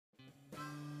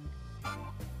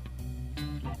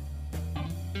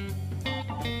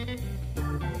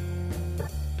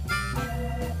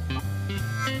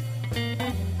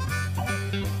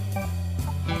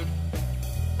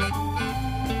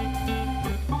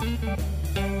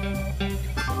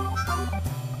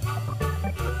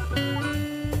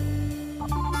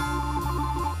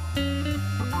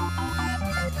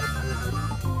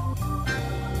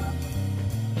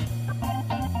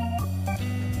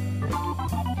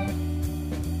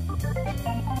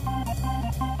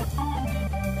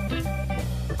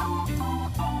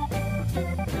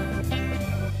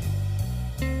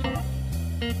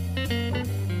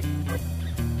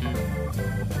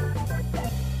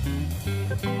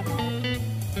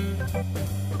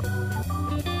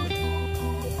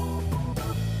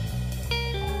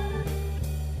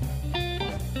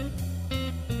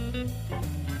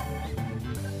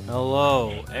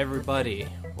Hello, everybody.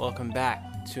 Welcome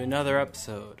back to another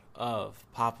episode of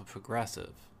Papa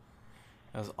Progressive.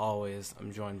 As always,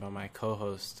 I'm joined by my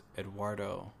co-host,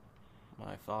 Eduardo,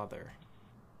 my father.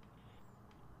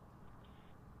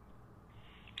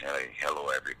 Hey, hello,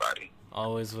 everybody.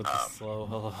 Always with the slow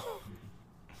hello.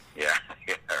 Yeah,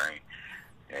 right.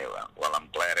 Hey, well, I'm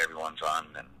glad everyone's on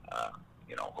and,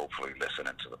 hopefully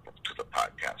listening to the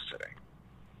podcast today.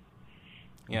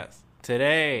 Yes.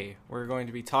 Today, we're going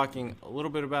to be talking a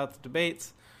little bit about the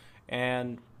debates,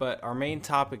 but our main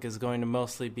topic is going to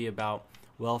mostly be about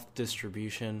wealth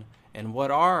distribution and what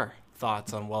our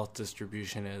thoughts on wealth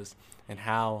distribution is, and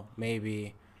how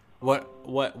maybe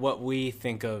what we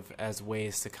think of as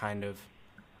ways to kind of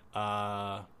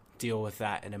deal with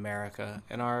that in America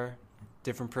and our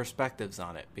different perspectives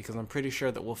on it. Because I'm pretty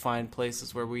sure that we'll find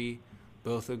places where we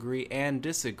both agree and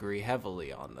disagree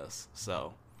heavily on this.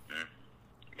 So.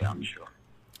 Yeah, I'm sure.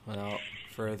 Without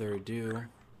further ado,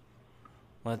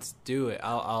 let's do it.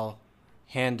 I'll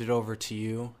hand it over to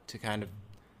you to kind of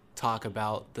talk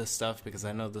about this stuff, because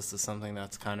I know this is something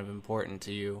that's kind of important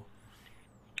to you.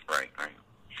 Right.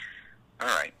 All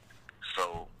right.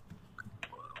 So,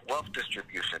 wealth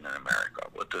distribution in America,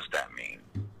 what does that mean?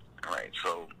 All right.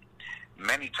 So,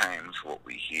 many times what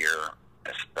we hear,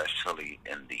 especially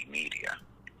in the media,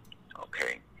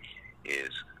 okay, is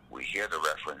we hear the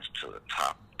reference to the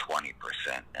top 20%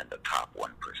 and the top 1%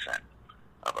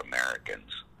 of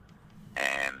Americans,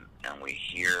 and we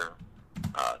hear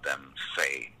them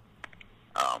say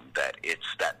that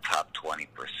it's that top 20%,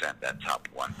 that top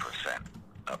 1%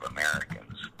 of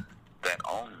Americans that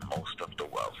own most of the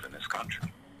wealth in this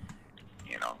country,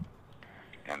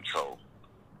 And so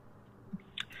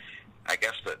I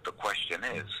guess the question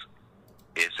is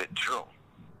it true,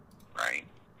 right?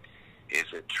 Is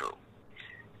it true?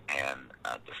 And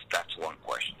that's one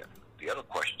question. The other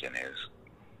question is,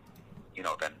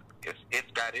 then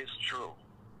if that is true,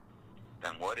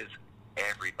 then what is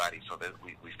everybody? So that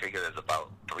we figure there's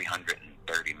about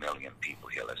 330 million people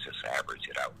here. Let's just average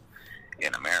it out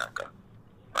in America,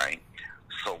 right?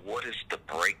 So what is the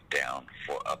breakdown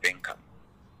of income?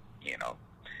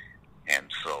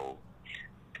 And so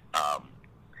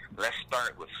let's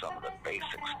start with some of the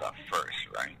basic stuff first,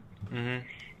 right? Mm-hmm.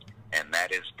 And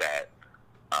that is that.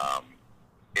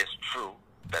 It's true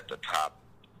that the top,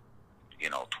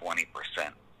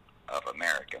 20% of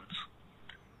Americans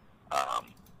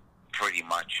pretty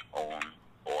much own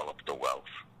all of the wealth,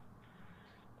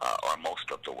 or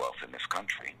most of the wealth in this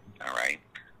country. All right,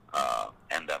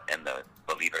 and the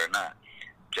believe it or not,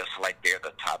 just like they're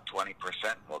the top 20%.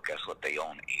 Well, guess what? They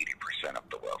own 80% of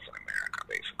the wealth in America,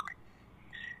 basically.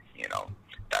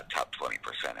 That top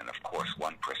 20%, and of course,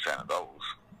 1% of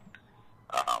those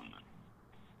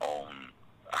own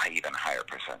an even higher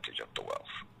percentage of the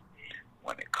wealth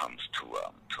when it comes to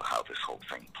how this whole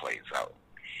thing plays out.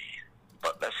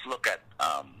 But let's look at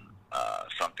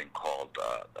something called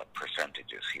the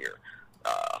percentages here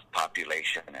of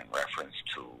population in reference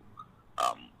to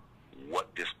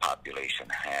what this population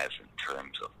has in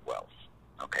terms of wealth.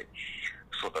 Okay,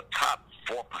 so the top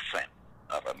 4%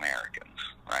 of Americans,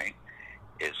 right,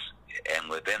 and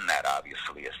within that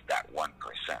obviously is that 1%.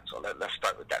 So let's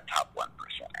start with that top 1%.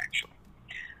 Actually,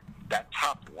 that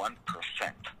top 1%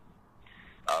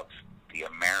 of the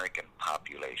American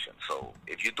population. So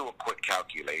if you do a quick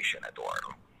calculation,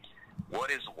 Eduardo,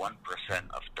 what is 1%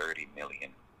 of 330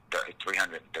 million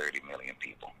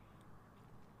people?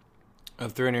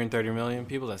 Of 330 million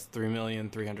people, that's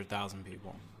 3,300,000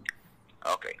 people.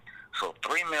 Okay, so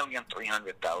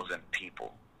 3,300,000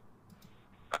 people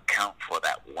account for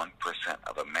that 1%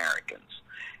 of Americans,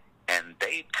 and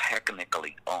they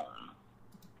technically own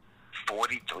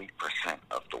 43%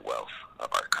 of the wealth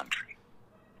of our country.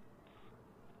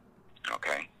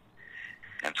 Okay?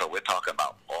 And so we're talking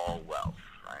about all wealth,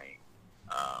 right?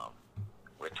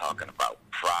 We're talking about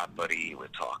property, we're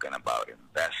talking about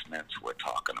investments, we're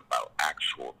talking about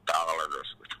actual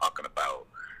dollars, we're talking about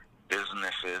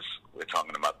businesses, we're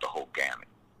talking about the whole gamut.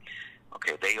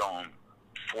 Okay, they own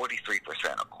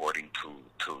 43% according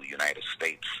to United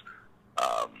States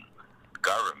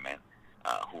government,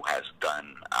 who has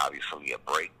done obviously a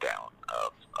breakdown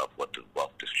of what the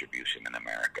wealth distribution in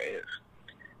America is.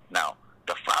 Now,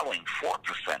 the following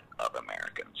 4% of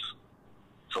America Americans.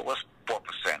 So what's 4%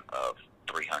 of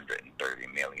 330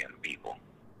 million people?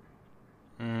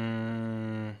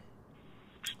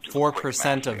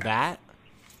 4% of that?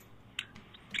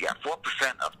 Yeah,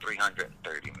 4% of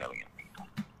 330 million people.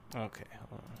 Okay,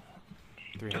 hold on.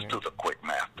 Just do the quick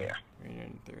math there.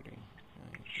 330.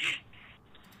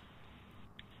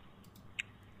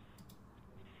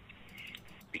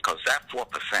 Because that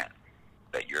 4%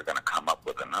 that you're going to come up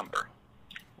with a number,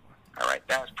 all right,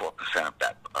 that's 4% of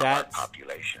that of our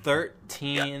population.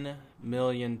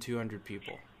 13,200,000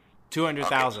 people.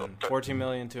 200,000. Okay, so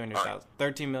 14,200,000.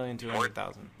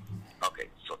 13,200,000. Okay,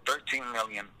 so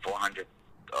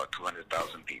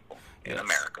 13,200,000 people in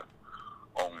America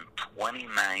own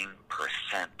 29%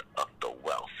 of the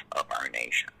wealth of our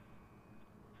nation.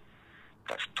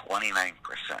 That's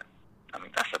 29%. I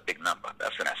mean, that's a big number.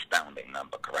 That's an astounding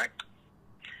number, correct?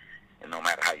 And no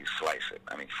matter how you slice it.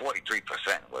 I mean,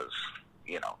 43% was,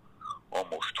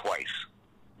 almost twice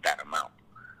that amount.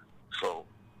 So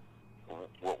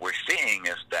what we're seeing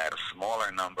is that a smaller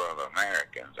number of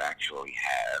Americans actually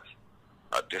have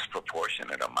a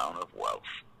disproportionate amount of wealth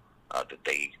that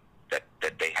they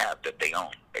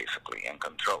own, basically, and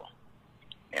control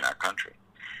in our country.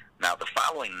 Now, the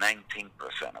following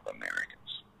 19% of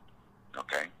Americans,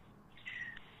 okay,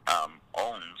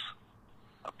 owns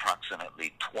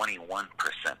approximately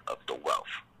 21% of the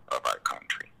wealth of our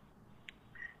country.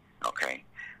 Okay,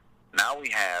 now we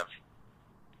have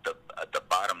the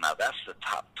bottom. Now that's the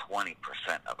top 20%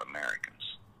 of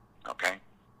Americans. Okay,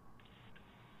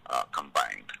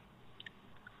 combined.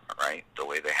 All right, the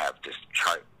way they have this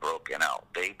chart broken out,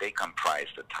 they comprise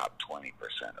the top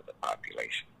 20% of the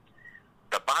population.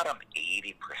 The bottom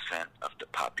 80% of the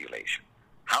population.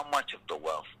 How much of the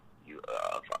wealth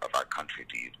of our country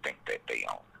do you think that they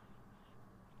own?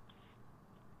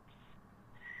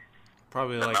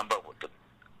 Probably the like... number with the...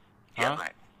 Huh?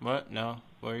 Yeah, what? No.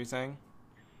 What are you saying?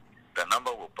 The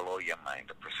number will blow your mind.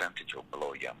 The percentage will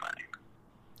blow your mind.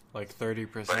 Like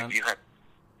 30%? But if you had...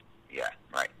 Yeah,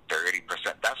 right.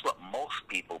 30%. That's what most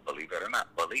people, believe it or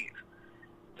not, believe.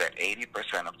 That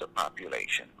 80% of the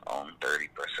population own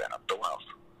 30% of the wealth.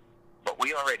 But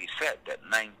we already said that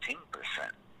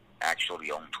 19%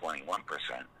 actually own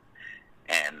 21%.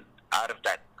 And out of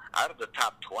the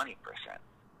top 20%,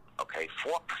 okay,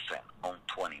 4% own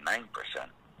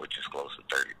 29%, which is close to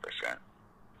 30%,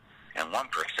 and 1%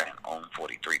 own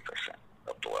 43%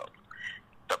 of the wealth.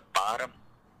 The bottom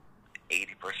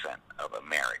 80% of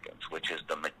Americans, which is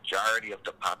the majority of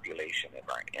the population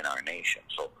in our nation.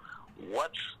 So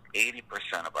what's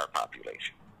 80% of our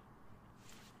population?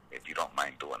 If you don't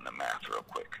mind doing the math real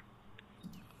quick.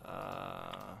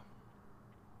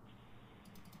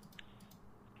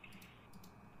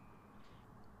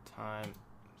 Times...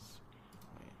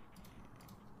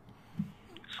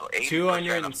 So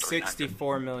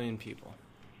 264 million people.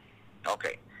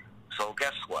 Okay. So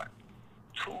guess what?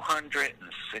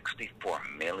 264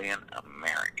 million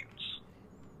Americans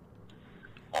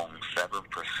own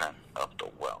 7% of the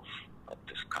wealth of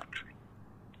this country.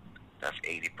 That's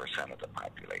 80% of the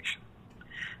population.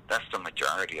 That's the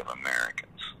majority of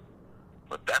Americans.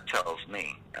 What that tells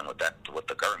me, and what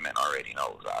the government already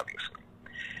knows, obviously,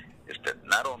 is that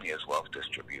not only is wealth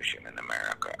distribution in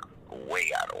America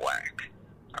way out of whack,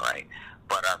 all right,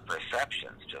 but our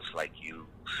perceptions, just like you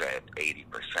said,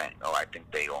 80%, I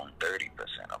think they own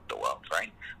 30% of the wealth,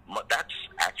 right? That's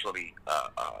actually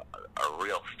a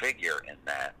real figure in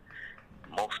that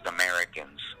most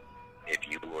Americans, if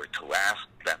you were to ask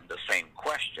them the same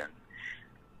question,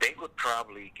 they would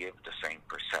probably give the same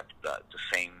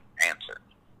answer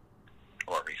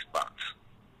or response,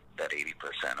 that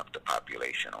 80% of the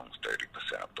population owns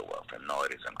 30% of the wealth. And no,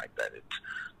 it isn't like that.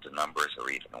 The numbers are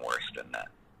even worse than that,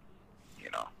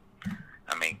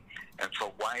 I mean, and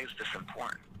so why is this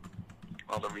important?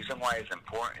 Well, the reason why it's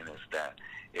important is that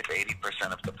if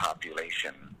 80% of the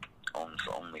population owns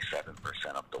only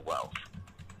 7% of the wealth,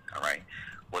 all right,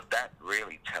 what that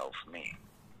really tells me,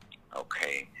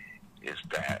 okay, is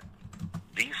that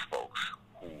these folks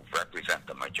who represent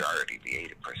the majority, the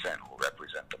 80% who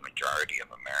represent the majority of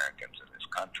Americans in this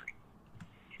country,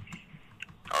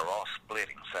 are all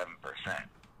splitting 7%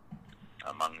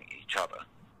 among each other,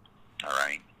 all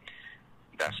right?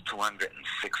 That's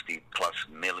 260 plus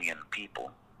million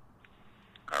people,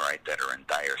 all right, that are in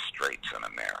dire straits in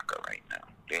America right now.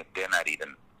 They're not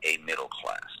even a middle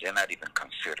class. They're not even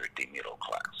considered the middle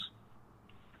class.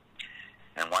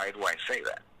 And why do I say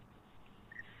that?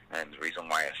 And the reason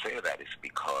why I say that is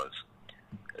because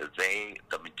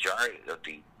the majority of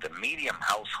the median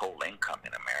household income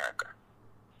in America,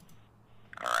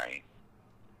 all right,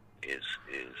 is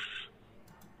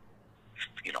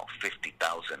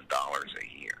 $50,000 a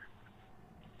year.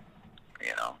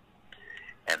 You know,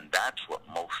 and that's what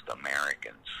most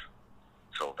Americans.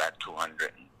 So that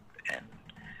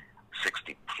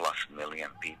 260 plus million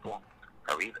people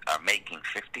are making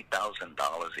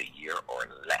 $50,000 a year or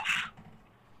less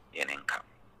in income.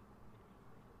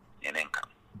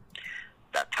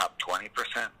 That top 20%,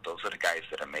 those are the guys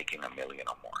that are making $1 million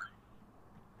or more.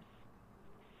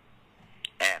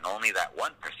 And only that 1%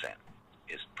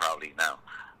 is probably now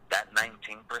that 19%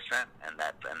 and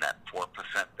that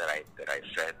 4% that I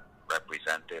said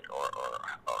represented or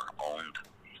owned,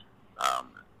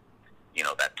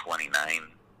 that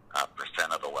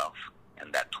 29% of the wealth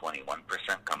and that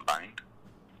 21% combined,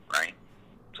 right?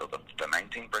 So the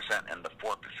 19% and the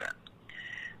 4%.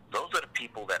 Those are the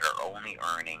people that are only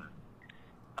earning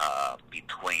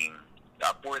between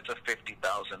upwards of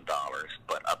 $50,000,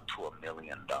 but up to $1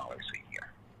 million a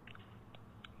year.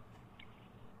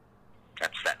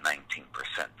 That's that 19%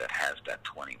 that has that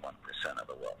 21% of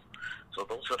the wealth. So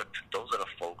those are the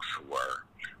folks who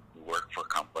work for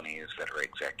companies that are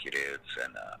executives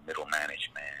and middle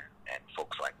management and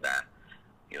folks like that.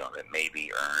 That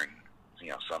maybe earn.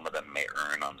 Some of them may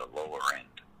earn on the lower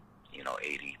end.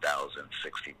 80,000,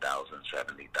 60,000,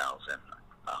 70,000,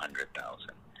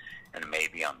 100,000, and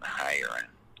maybe on the higher end.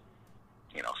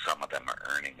 Some of them are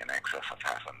earning in excess of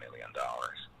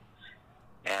 $500,000.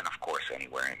 And of course,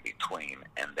 anywhere in between.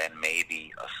 And then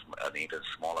maybe an even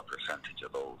smaller percentage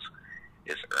of those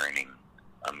is earning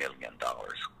 $1 million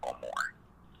or more,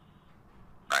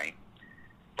 right?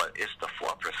 But it's the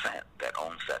 4% that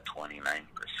owns that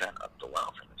 29% of the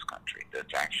wealth in this country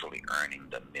that's actually earning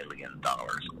the $1 million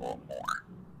or more.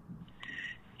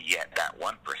 Yet that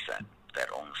 1%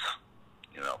 that owns,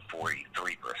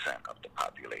 43% of the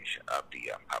population of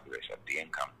the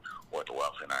income or the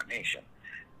wealth in our nation,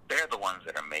 they're the ones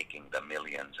that are making the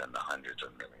millions and the hundreds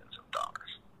of millions of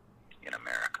dollars in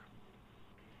America.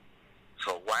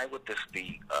 So why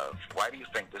do you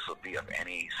think this would be of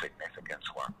any significance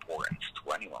or importance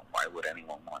to anyone? Why would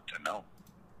anyone want to know?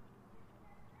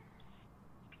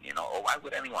 Or why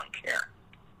would anyone care?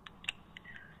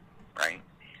 Right?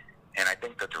 And I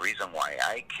think that the reason why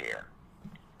I care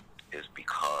is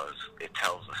because it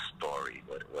tells a story.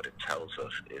 What it tells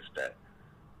us is that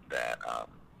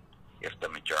if the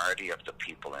majority of the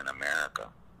people in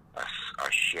America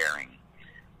are sharing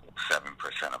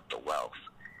 7% of the wealth,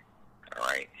 all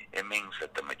right, it means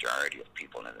that the majority of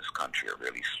people in this country are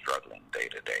really struggling day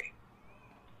to day.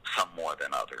 Some more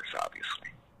than others,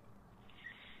 obviously.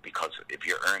 Because if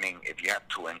you have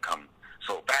two income,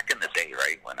 so back in the day,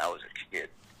 right, when I was a kid,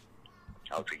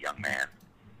 I was a young man,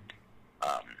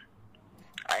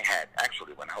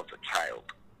 when I was a child,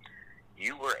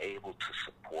 you were able to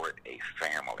support a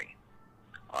family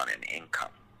on an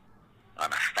income,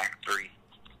 on a factory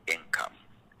income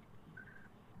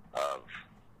of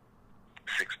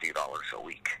 $60 a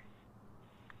week.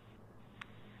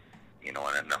 And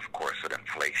then of course with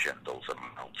inflation, those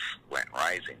amounts went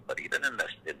rising. But even in the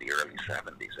early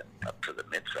 70s and up to the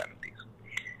mid 70s,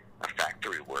 a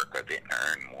factory worker didn't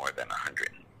earn more than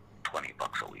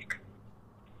 $120 a week,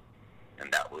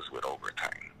 and that was with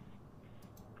overtime.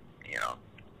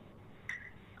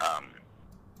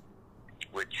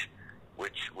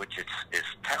 Which is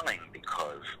telling,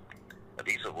 because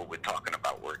these are what we're talking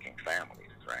about, working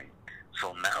families, right?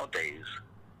 So nowadays,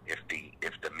 if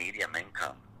the median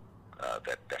income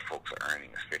that folks are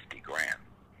earning is $50,000,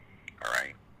 all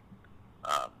right,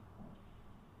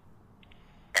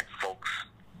 and folks,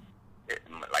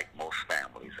 like most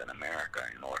families in America,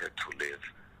 in order to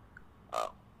live,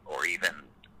 or even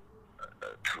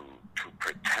to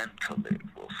pretend to live,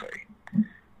 we'll say,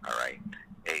 all right,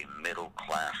 a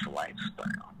middle-class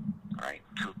lifestyle, all right,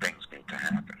 two things need to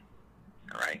happen,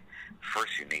 all right?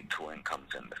 First, you need two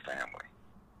incomes in the family,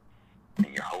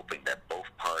 and you're hoping that both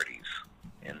parties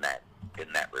in that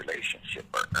relationship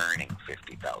are earning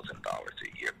 $50,000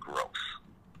 a year gross.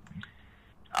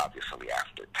 Obviously,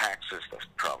 after taxes, that's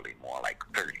probably more like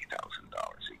 $30,000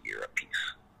 a year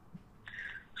apiece.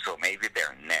 So maybe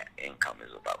their net income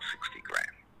is about $60,000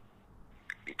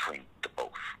 between the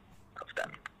both of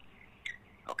them.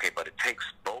 Okay, but it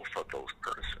takes both of those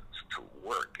persons to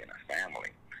work in a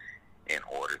family in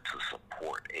order to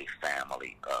support a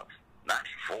family of not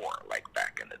four like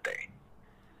back in the day,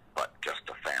 but just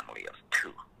a family of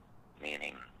two,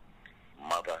 meaning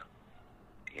mother,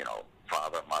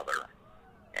 father, mother,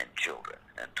 and children,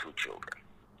 and two children.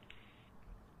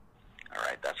 All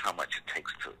right, that's how much it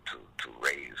takes to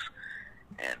raise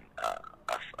and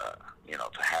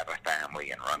to have a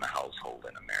family and run a household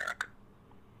in America.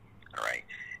 All right,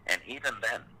 and even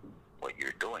then, what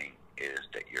you're doing is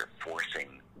that you're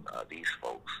forcing these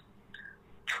folks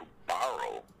to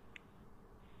borrow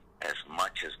as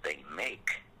much as they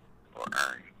make or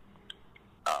earn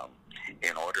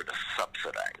in order to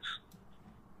subsidize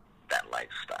that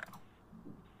lifestyle.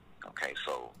 Okay,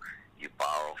 so you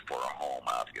borrow for a home,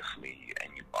 obviously,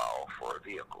 and you borrow for a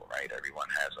vehicle, right? Everyone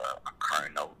has a car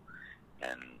note,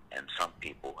 and some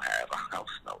people have a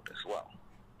house note as well.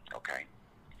 Okay,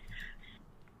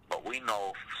 but we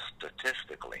know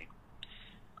statistically,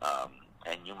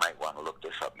 and you might want to look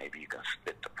this up. Maybe you can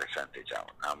spit the percentage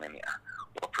out.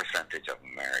 What percentage of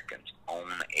Americans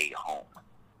own a home?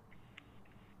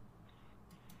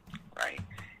 Right?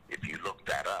 If you look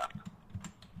that up,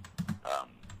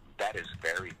 that is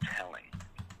very telling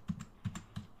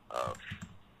of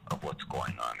what's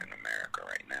going on in America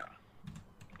right now.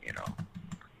 You know,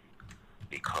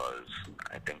 because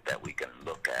I think that we can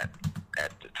look at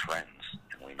the trends,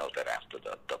 and we know that after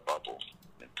the bubble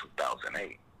in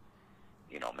 2008,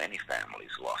 you know, many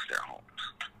families lost their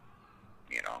homes.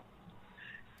 You know,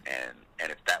 and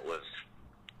if that was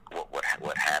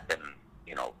what happened,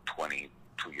 you know,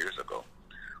 22 years ago,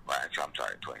 well, actually, I'm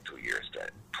sorry, 12 years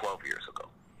ago.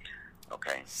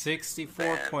 Okay.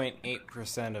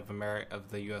 64.8%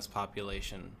 of the U.S.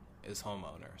 population is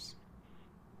homeowners.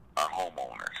 Are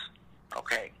homeowners.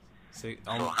 Okay. So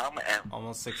how many?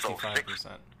 Almost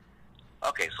 65%.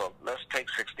 Okay, so let's take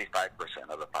 65%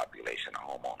 of the population are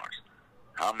homeowners.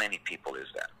 How many people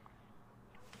is that?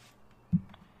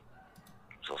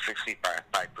 So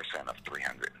 65% of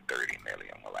 330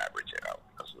 million, we'll average it out,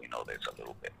 because we know there's a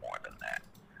little bit more than that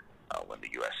when the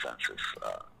U.S. Census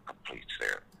completes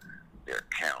their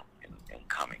count in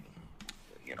coming,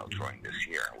 you know, during this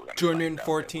year.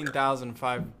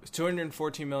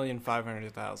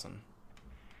 214,500,000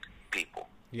 people.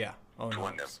 Yeah.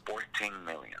 214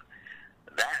 million.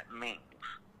 That means,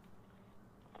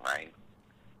 right,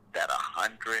 that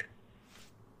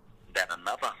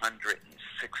another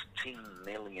 116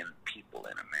 million people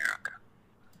in America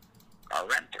are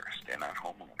renters. They're not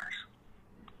homeowners.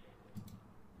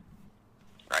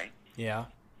 Right? Yeah.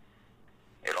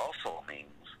 It also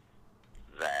means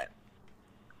that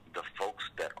the folks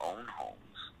that own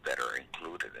homes that are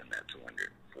included in that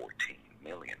 214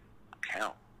 million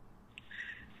count,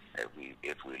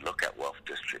 if we look at wealth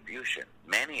distribution,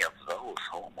 many of those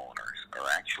homeowners are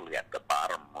actually at the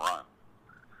bottom rung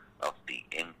of the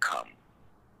income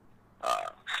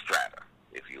strata,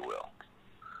 if you will,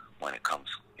 when it comes,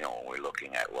 you know, when we're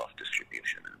looking at wealth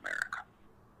distribution in America.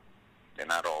 They're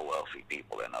not all wealthy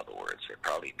people, in other words. They're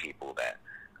probably people that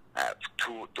have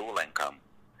dual income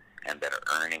and that are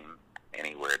earning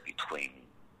anywhere between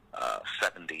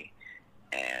 $70,000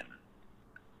 and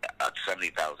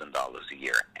 $70,000 a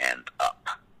year and up,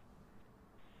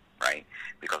 right?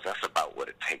 Because that's about what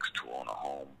it takes to own a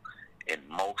home in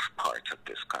most parts of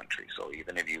this country. So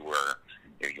even if you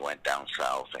went down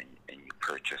south and you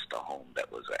purchased a home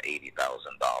that was an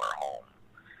 $80,000 home,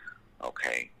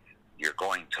 okay, you're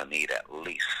going to need at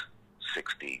least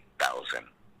 $60,000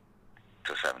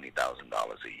 to $70,000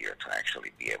 a year to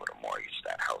actually be able to mortgage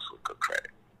that house with good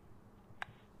credit.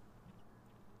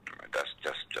 That's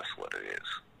just what it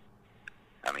is.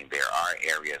 I mean, there are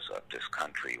areas of this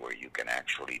country where you can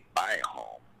actually buy a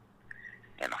home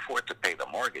and afford to pay the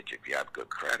mortgage if you have good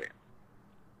credit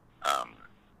on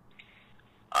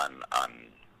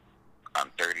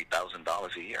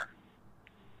 $30,000 a year.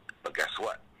 But guess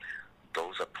what?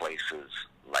 Those are places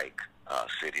like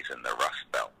cities in the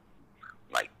Rust Belt,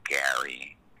 like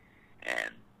Gary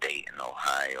and Dayton,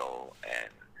 Ohio,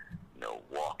 and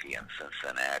Milwaukee and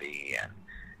Cincinnati, and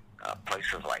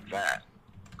places like that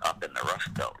up in the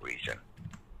Rust Belt region.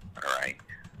 All right,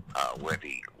 where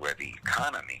the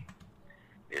economy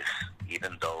is,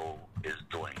 even though is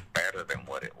doing better than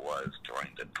what it was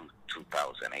during the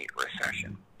 2008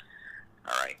 recession.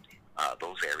 All right,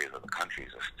 those areas of the country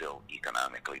are still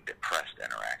economically depressed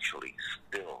and are actually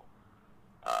still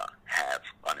have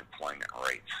unemployment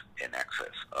rates in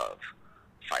excess of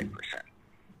 5%,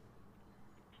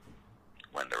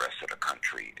 when the rest of the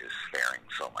country is faring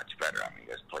so much better. I mean,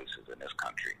 there's places in this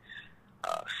country,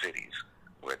 cities,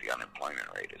 where the unemployment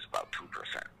rate is about 2%.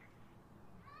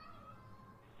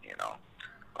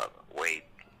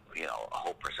 A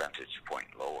whole percentage point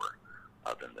lower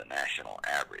than the national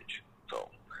average. So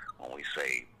when we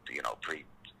say,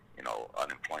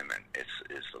 unemployment is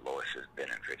the lowest it's been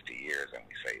in 50 years, and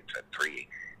we say it's at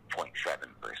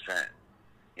 3.7%,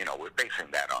 we're basing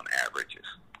that on averages.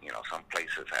 Some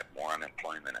places have more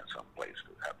unemployment and some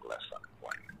places have less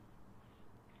unemployment.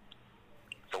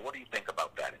 So what do you think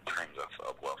about that in terms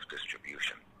of wealth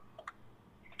distribution?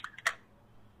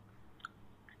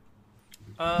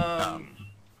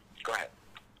 Go ahead.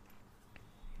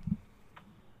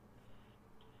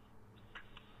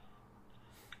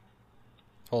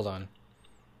 Hold on.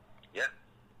 Yeah.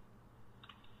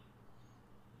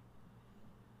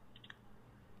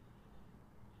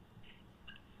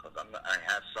 Because I'm going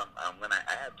to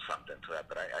add something to that,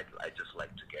 but I just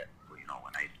like to get,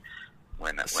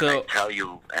 when I tell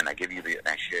you and I give you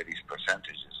I share these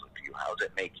percentages with you, how does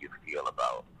it make you feel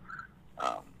about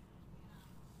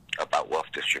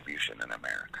wealth distribution in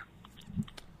America?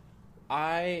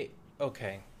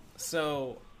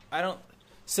 So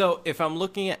if I'm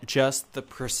looking at just the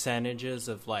percentages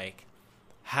of like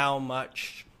how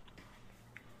much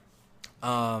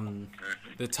the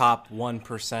top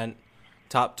 1%,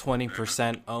 top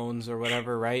 20% owns or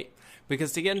whatever, right?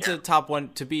 Because to get into the top one,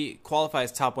 to be qualified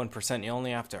as top 1%, you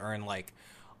only have to earn like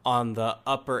on the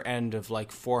upper end of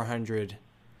like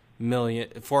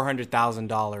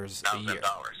 $400,000 a year.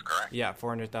 Correct? Yeah,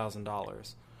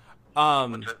 $400,000.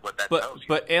 What that tells you.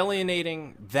 But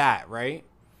alienating that, right?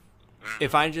 Mm-hmm.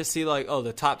 If I just see like,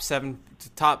 the top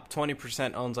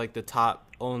 20% owns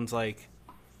like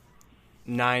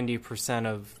 90%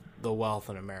 of the wealth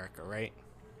in America, right?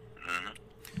 Mm-hmm.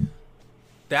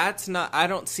 I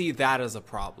don't see that as a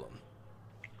problem.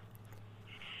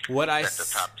 The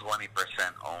top 20%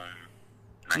 own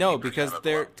 90% no, because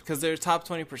they're top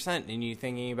 20%, and you're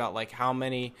thinking about like how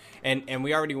many, and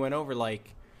we already went over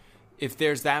like if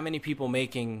there's that many people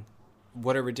making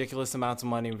what are ridiculous amounts of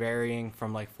money, varying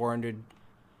from like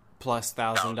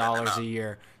 $400,000+ a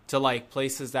year to like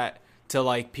places to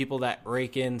like people that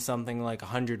rake in something like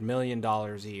 $100 million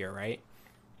a year, right?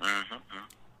 Mm-hmm.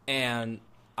 And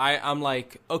I'm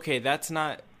like, okay, that's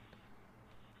not.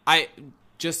 I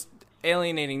just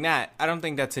alienating that. I don't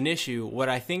think that's an issue. What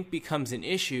I think becomes an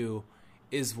issue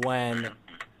is when,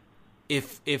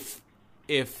 if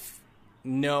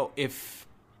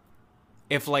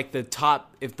like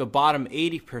the bottom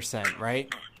 80%,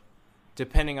 right?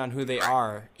 Depending on who they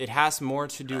are, it has more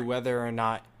to do whether or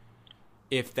not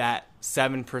if that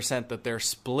 7% that they're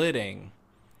splitting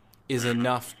is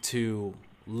enough to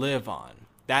live on.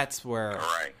 That's where,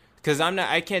 because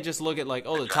I can't just look at like,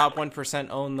 the top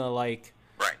 1% own the like,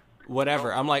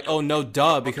 whatever. I'm like, no,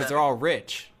 duh, because they're all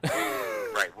rich.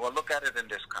 Right. Well, look at it in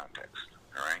this context.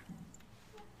 All right.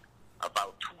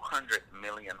 About 200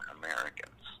 million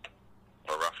Americans,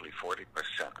 or roughly 40%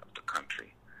 of the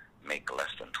country, make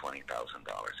less than $20,000 a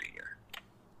year.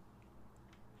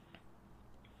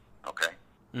 Okay.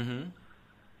 Mm-hmm.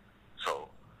 So,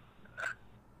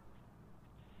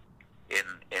 in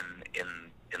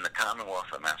the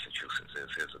Commonwealth of Massachusetts,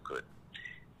 here's a good.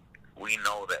 We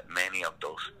know that many of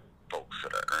those folks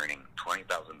that are earning $20,000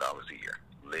 a year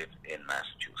live in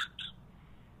Massachusetts.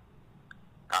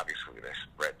 Obviously, they're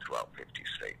spread throughout 50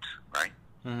 states, right?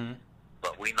 Mm-hmm.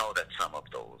 But we know that some of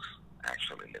those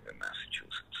actually live in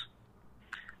Massachusetts.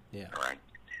 Yeah. All right.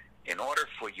 In order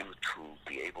for you to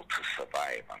be able to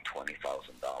survive on $20,000 a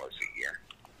year,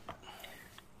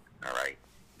 all right,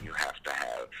 you have to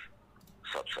have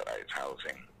subsidized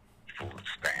housing, food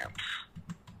stamps,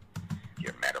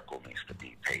 your medical needs to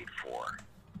be paid for,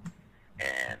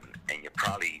 and you're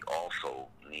probably also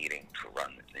needing to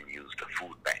run and use the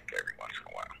food bank every once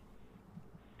in a while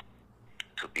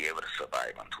to be able to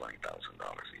survive on $20,000 a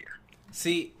year.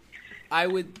 See,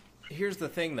 here's the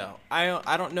thing, though.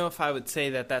 I don't know if I would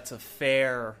say that that's a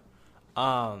fair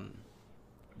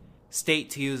state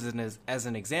to use as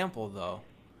an example, though,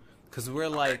 because we're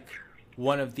like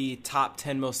one of the top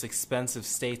 10 most expensive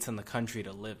states in the country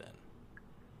to live in.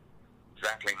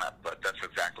 But that's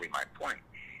exactly my point,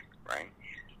 right?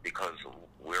 Because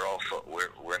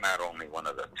we're not only one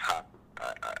of the top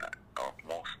or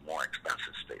more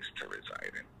expensive states to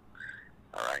reside in,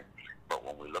 all right? But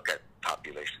when we look at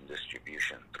population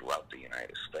distribution throughout the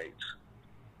United States,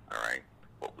 all right,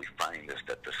 what we find is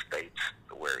that the states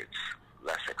where it's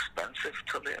less expensive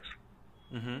to live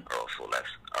are also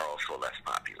less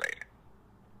populated,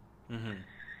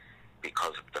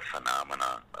 because of the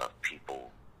phenomena of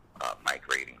people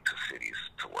migrating to cities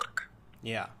to work.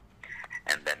 Yeah.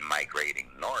 And then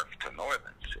migrating north to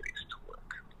northern cities to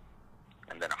work.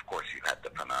 And then, of course, you had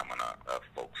the phenomena of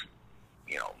folks,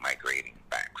 migrating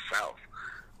back south.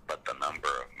 But the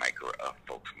number of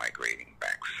folks migrating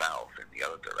back south in the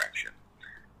other direction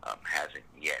hasn't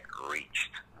yet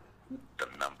reached the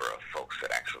number of folks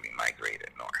that actually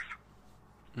migrated north.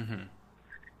 Mm-hmm.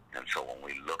 And so when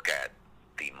we look at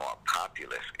the more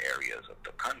populous areas of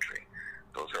the country,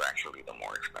 those are actually the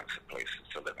more expensive places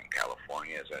to live in.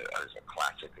 California is a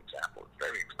classic example. It's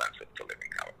very expensive to live in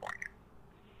California.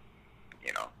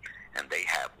 And they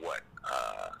have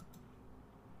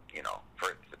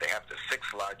they have the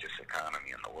 6th largest economy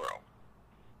in the world.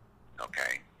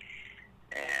 Okay,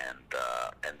 and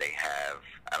they have,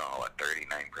 I don't know, a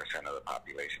 39% of the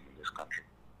population in this country,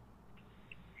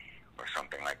 or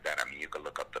something like that. I mean, you could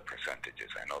look up the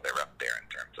percentages. I know they're up there in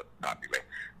terms of population.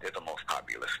 They're the most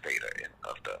populous state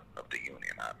of the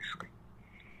union, obviously.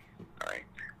 All right,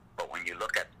 but when you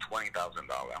look at $20,000, I'm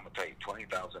gonna tell you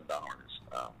 $20,000.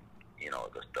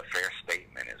 The fair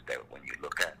statement is that when you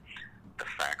look at the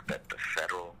fact that the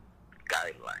federal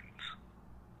guidelines,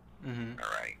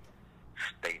 all right,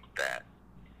 state that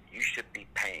you should be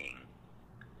paying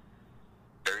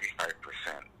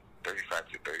 35%, 35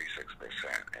 to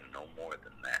 36%, and no more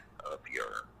than that of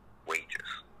your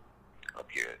wages,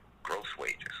 of your gross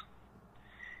wages,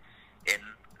 in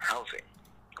housing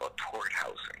or toward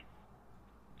housing.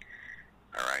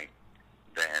 All right,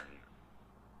 then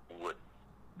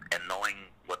and knowing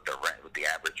what the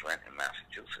average rent in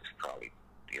Massachusetts, probably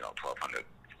 $1,200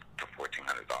 to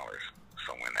 $1,400,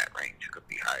 somewhere in that range. It could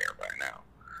be higher by now.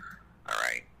 All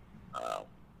right,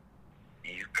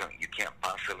 you can't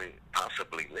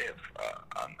possibly live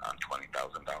on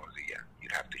 $20,000 a year.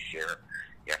 You'd have to share.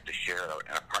 You have to share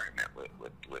an apartment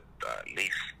with at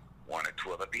least one or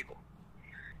two other people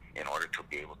in order to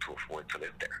be able to afford to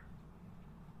live there,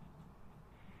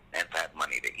 and to have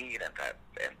money to eat, and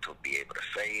to be able to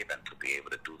save, and to be able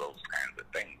to do those kinds of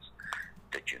things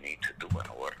that you need to do in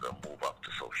order to move up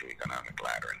the socioeconomic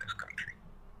ladder in this country.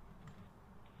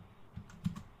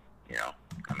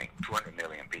 I mean, 200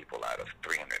 million people out of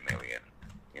 300 million,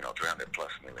 300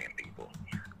 plus million people.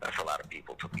 That's a lot of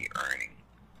people to be earning,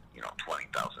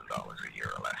 $20,000 a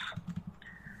year or less.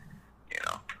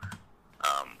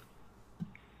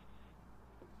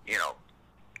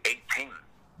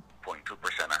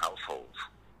 18.2% of households,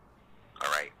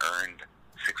 all right, earned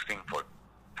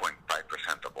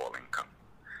 16.5% of all income.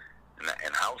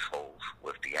 And households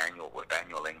with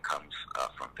annual incomes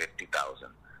from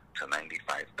 $50,000 to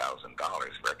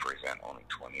 $95,000 represent only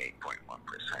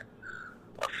 28.1%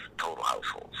 of total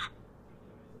households.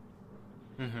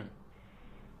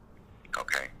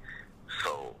 Okay,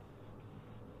 so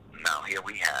now here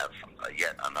we have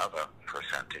yet another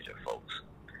percentage of folks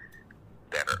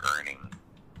that are earning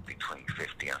between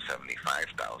 $50,000 and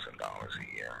 $75,000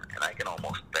 a year, and I can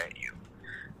almost bet you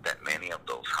that many of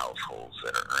those households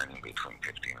that are earning between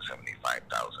 $50,000 and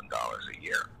 $75,000 a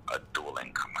year are dual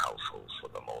income households for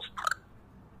the most part.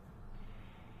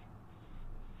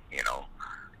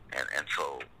 And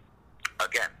so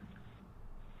again,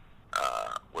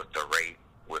 with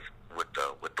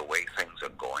the way things are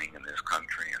going in this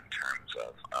country in terms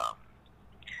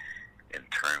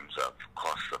of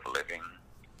cost of living,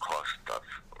 cost of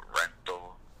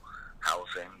rental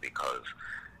housing, because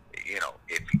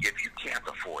if you can't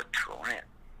afford to rent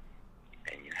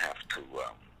and you have to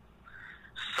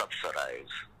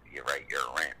subsidize your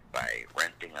rent by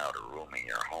renting out a room in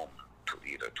your home to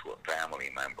either to a family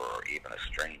member or even a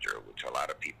stranger, which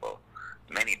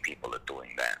many people are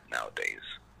doing that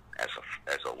nowadays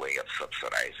as a way of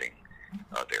subsidizing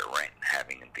their rent,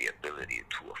 having the ability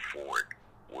to afford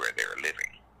where they're living.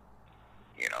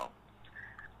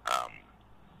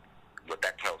 What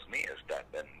that tells me is that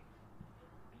then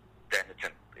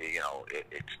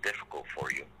it's difficult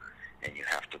for you, and you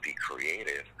have to be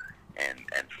creative and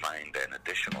find an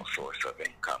additional source of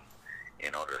income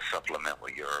in order to supplement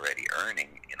what you're already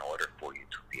earning in order for you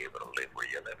to be able to live where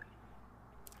you're living.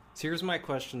 So here's my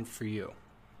question for you,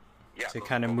 to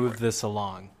kind of move this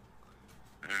along.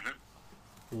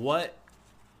 What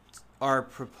are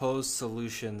proposed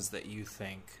solutions that you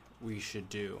think we should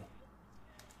do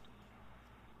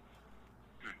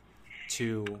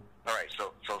to all right,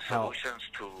 so solutions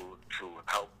to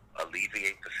help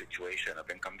alleviate the situation of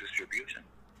income distribution?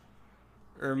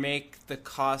 Or make the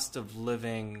cost of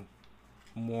living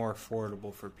more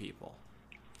affordable for people,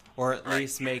 or at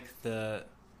least make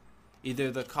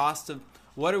either the cost of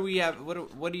what do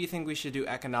you think we should do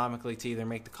economically to either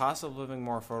make the cost of living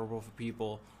more affordable for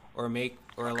people, or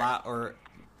or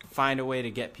find a way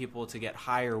to get people to get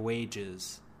higher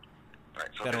wages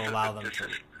that'll allow them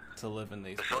to live in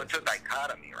these places. So it's a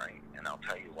dichotomy, right? And I'll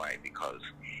tell you why. Because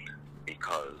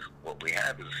what we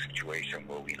have is a situation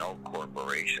where we know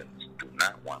corporations do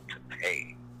not want to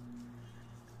pay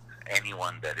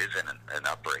anyone that isn't an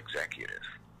upper executive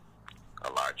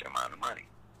a large amount of money.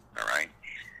 All right?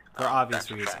 For obvious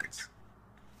that's reasons.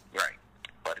 Right.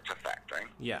 But it's a fact, right?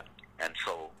 Yeah. And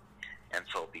so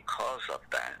because of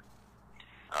that,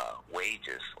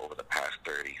 wages over the past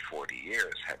 30, 40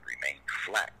 years have remained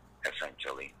flat,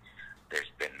 essentially.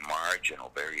 There's been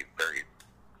marginal, very, very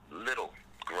little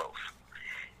growth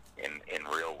in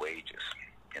real wages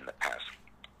in the past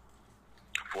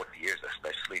 40 years,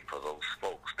 especially for those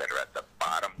folks that are at the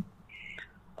bottom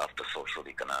of the social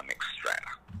economic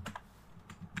strata.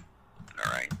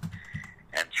 All right?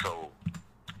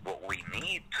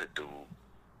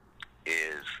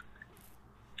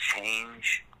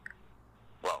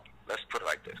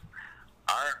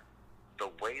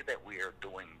 way that we are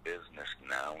doing business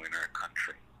now in our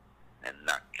country and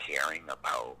not caring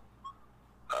about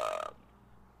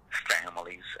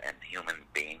families and human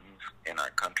beings in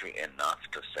our country enough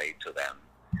to say to them,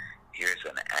 here's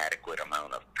an adequate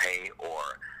amount of pay, or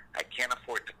I can't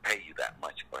afford to pay you that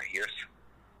much,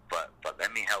 but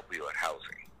let me help you with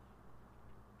housing.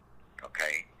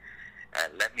 Okay?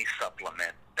 Let me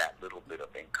supplement that little bit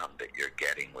of income that you're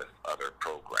getting with other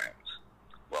programs.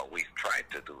 Well, we've tried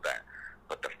to do that,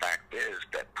 but the fact is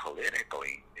that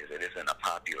politically, it isn't a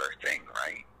popular thing,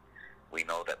 right? We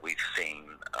know that we've seen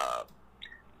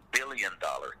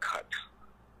billion-dollar cuts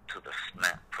to the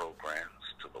SNAP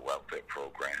programs, to the welfare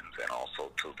programs, and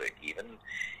also to the even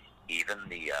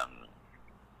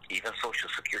Social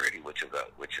Security, which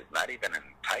is not even an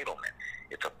entitlement.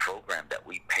 It's a program that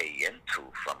we pay into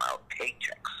from our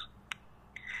paychecks,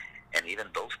 and even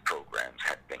those programs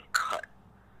have been cut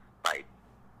by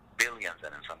billions,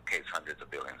 and in some cases hundreds of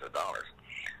billions of dollars,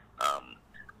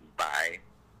 by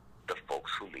the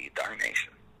folks who lead our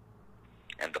nation.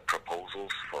 And the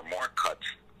proposals for more cuts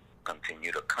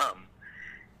continue to come,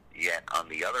 yet on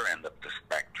the other end of the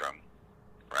spectrum,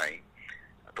 right,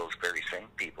 those very same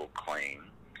people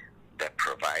claim that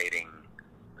providing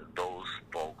those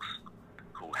folks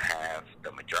who have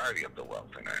the majority of the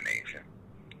wealth in our nation,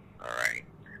 all right,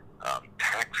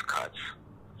 tax cuts,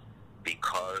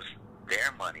 because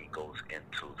their money goes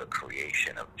into the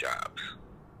creation of jobs,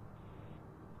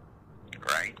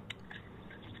 right?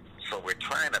 So we're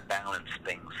trying to balance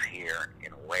things here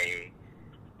in a way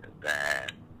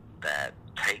that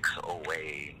takes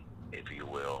away, if you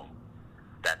will,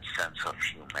 that sense of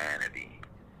humanity,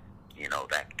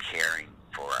 that caring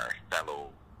for our fellow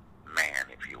man,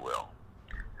 if you will,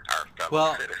 our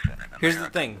fellow citizen in America. Here's the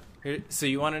thing. So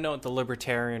you want to know what the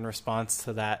libertarian response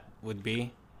to that would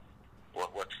be?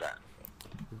 What's that?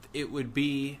 It would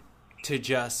be to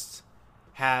just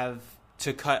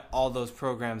to cut all those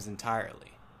programs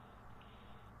entirely.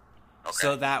 Okay.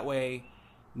 So that way,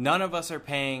 none of us are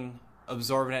paying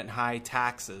absorbent high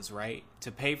taxes, right?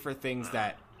 To pay for things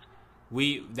that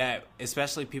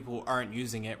especially people who aren't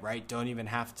using it, right? Aren't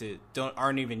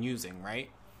even using,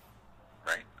 right?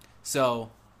 Right.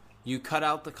 So you cut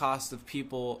out the cost of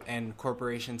people and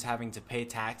corporations having to pay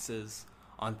taxes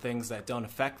on things that don't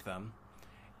affect them,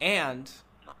 and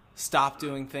stop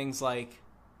doing things like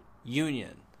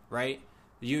unions.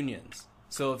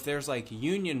 So if there's like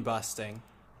union busting,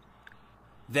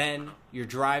 then you're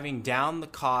driving down the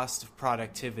cost of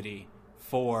productivity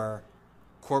for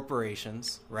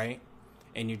corporations, right?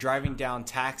 And you're driving down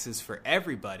taxes for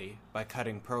everybody by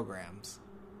cutting programs.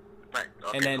 Right.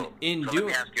 Okay, and then cool. Let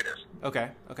me ask you this.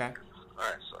 Okay. All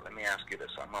right, so let me ask you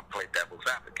this. I'm going to play devil's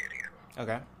advocate here.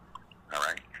 Okay. All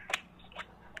right.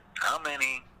 How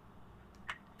many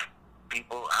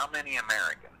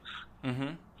Americans,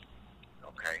 Mm-hmm.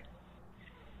 okay,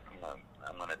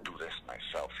 I'm going to do this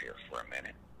myself here for a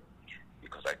minute,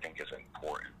 because I think it's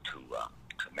important to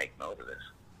make note of this.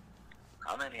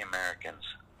 How many Americans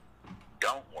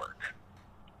don't work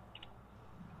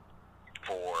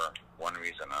for one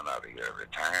reason or another, either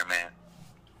retirement,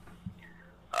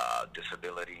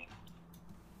 disability,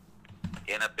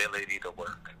 inability to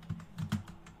work,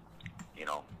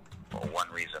 for one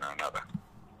reason or another,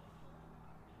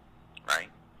 right?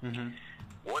 Mm-hmm.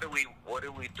 What do we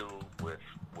do with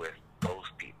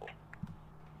those people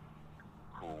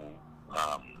who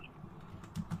are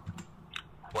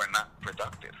not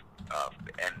productive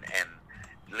and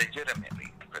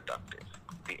legitimately productive?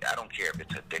 I don't care if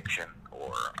it's addiction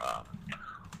or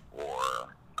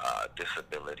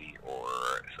disability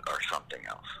or something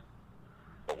else.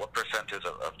 But what percentage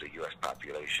of the U.S.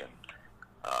 population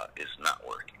is not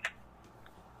working?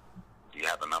 Do you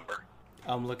have a number?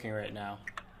 I'm looking right now.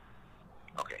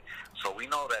 Okay, so we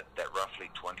know that roughly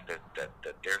that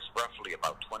there's roughly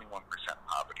about 21%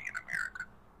 poverty in America.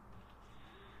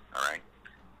 All right,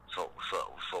 so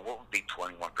what would be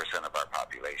 21% of our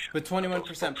population? But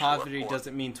 21% poverty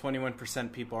doesn't mean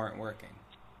 21% people aren't working.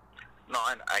 No,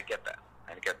 I get that.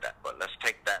 But let's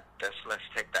take that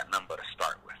number to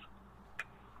start with.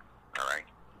 All right,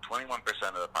 21%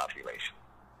 of the population.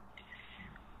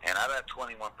 And out of that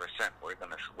 21%,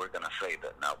 we're gonna say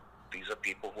that now these are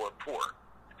people who are poor.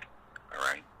 All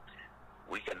right,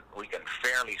 we can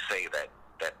fairly say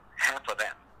that half of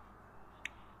them,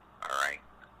 all right,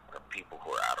 are people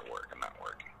who are out of work and not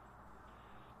working.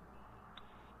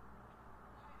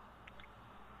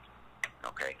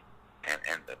 Okay, and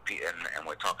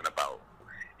we're talking about,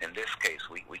 in this case,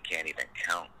 we can't even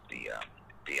count the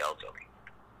elderly.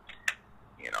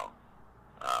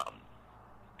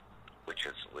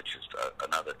 Which is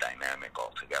another dynamic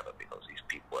altogether, because these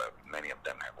people many of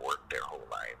them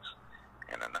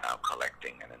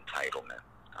entitlement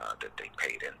that they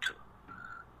paid into,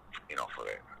 for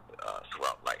their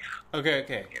throughout life.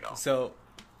 Okay.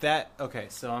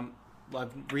 So I'm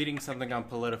reading something on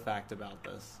PolitiFact about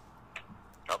this.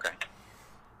 Okay.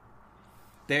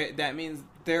 That means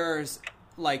there's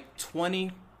like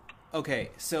 20.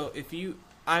 Okay, so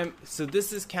so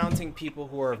this is counting people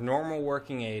who are of normal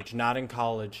working age, not in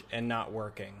college, and not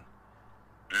working.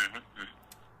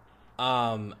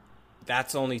 Mm-hmm.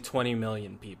 That's only 20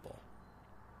 million people.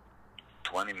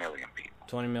 20 million people.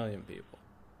 20 million people.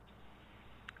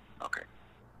 Okay.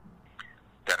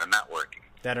 That are not working.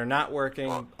 That are not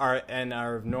working,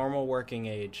 are of normal working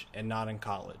age and not in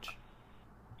college.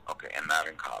 Okay, and not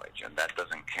in college. And that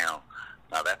doesn't count.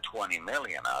 Now, that 20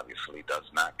 million obviously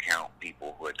does not count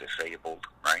people who are disabled,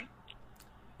 right?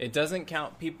 It doesn't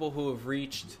count people who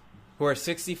are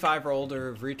 65 or older,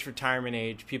 who have reached retirement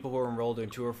age, people who are enrolled in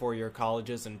 2 or 4 year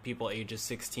colleges, and people ages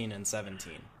 16 and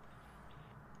 17.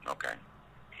 Okay,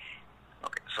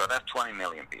 so that's 20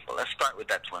 million people. Let's start with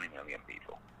that 20 million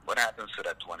people. What happens to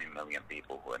that 20 million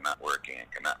people who are not working and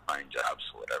cannot find jobs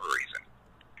for whatever reason?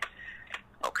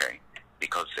 Okay,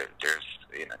 because there's,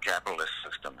 in a capitalist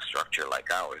system structure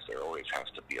like ours, there always has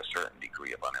to be a certain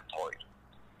degree of unemployed.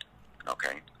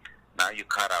 Okay, now you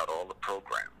cut out all the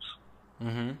programs.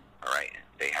 Mm-hmm. All right,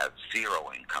 they have zero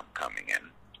income coming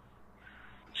in,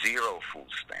 zero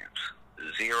food stamps,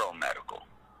 zero medical,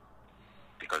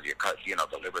 because the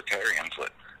libertarians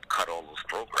would cut all those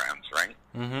programs, right?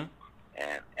 Mm-hmm.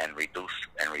 And reduce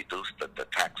the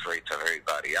tax rates of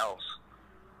everybody else,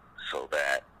 so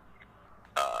that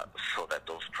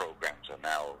those programs are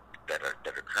now that are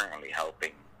currently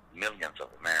helping millions of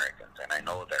Americans. And I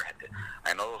know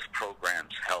those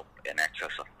programs help in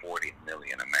excess of 40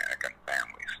 million American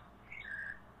families.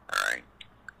 All right.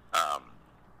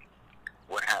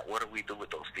 What do we do with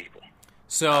those people?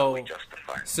 So how do we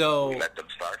justify it? So we let them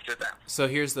starve to death. So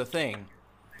here's the thing.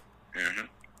 Mm-hmm.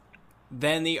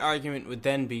 Then the argument would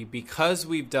then be, because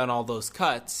we've done all those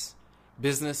cuts,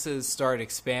 businesses start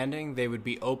expanding. They would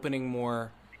be opening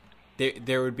more.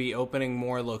 There would be opening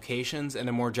more locations, and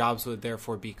then more jobs would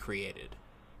therefore be created.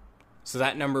 So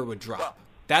that number would drop. Well,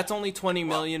 that's only 20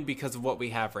 million because of what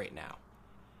we have right now.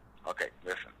 Okay,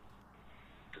 listen.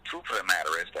 The truth of the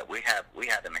matter is that we had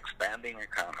an expanding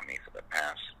economy for the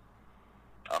past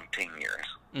 10 years.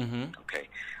 Mm-hmm. Okay,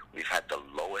 we've had the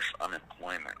lowest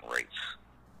unemployment rates.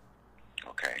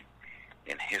 Okay,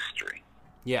 in history.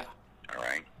 Yeah. All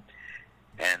right,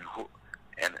 and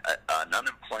an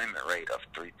unemployment rate of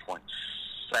 3.7%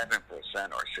 or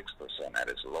 6% at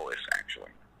its lowest,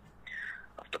 actually,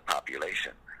 of the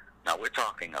population. Now we're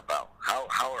talking about how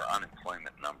are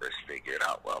unemployment numbers figured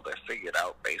out? Well, they're figured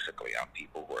out basically on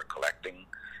people who are collecting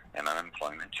an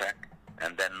unemployment check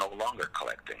and then no longer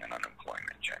collecting an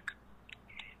unemployment check.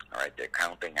 All right, they're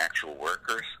counting actual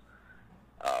workers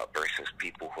versus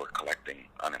people who are collecting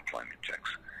unemployment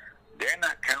checks. They're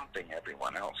not counting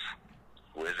everyone else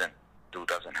who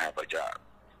doesn't have a job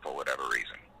for whatever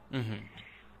reason. Mm-hmm.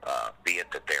 Be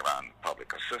it that they're on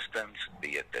public assistance,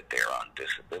 be it that they're on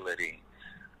disability,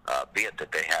 be it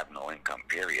that they have no income,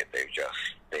 period. They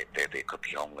could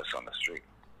be homeless on the street.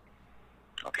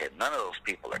 Okay, none of those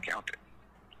people are counted.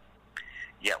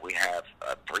 Yet we have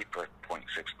a 3.6%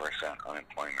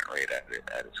 unemployment rate at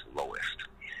its lowest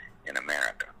in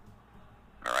America.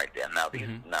 All right, and now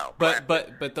but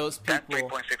those people, that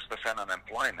 3.6%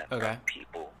 unemployment are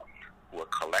people who are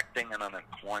collecting an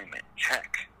unemployment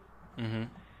check, mm-hmm.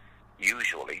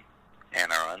 usually,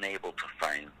 and are unable to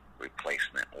find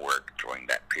replacement work during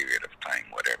that period of time,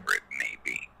 whatever it may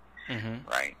be. Mm-hmm.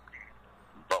 Right?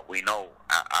 But we know,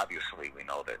 obviously,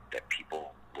 that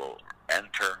people will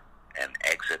enter and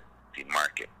exit the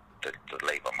market, the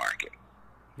labor market,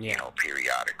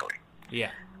 periodically.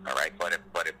 Yeah. All right, but if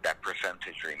that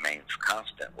percentage remains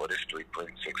constant, what is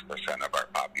 3.6% of our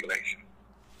population?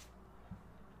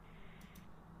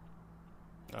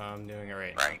 I'm doing it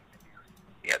right. Right.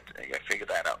 You have to figure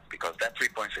that out, because that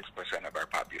 3.6% of our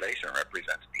population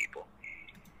represents people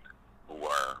who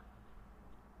are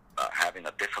having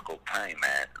a difficult time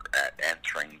at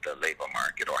entering the labor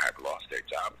market or have lost their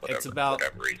job for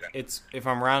whatever reason. If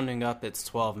I'm rounding up, it's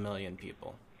 12 million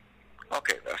people.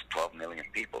 Okay, that's 12 million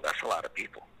people. That's a lot of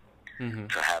people mm-hmm.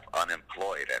 to have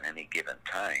unemployed at any given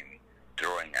time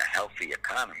during a healthy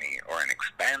economy or an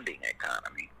expanding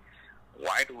economy.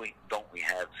 Why don't we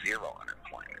have zero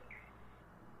unemployment?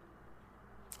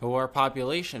 Well, our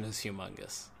population is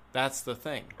humongous. That's the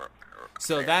thing.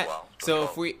 So there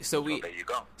you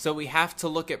go. So we have to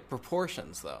look at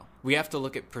proportions, though. We have to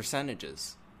look at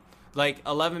percentages. Like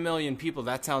 11 million people,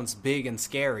 that sounds big and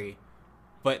scary,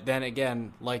 But then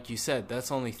again, like you said,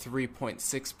 that's only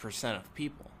 3.6% of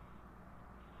people.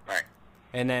 Right.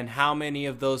 And then how many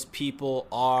of those people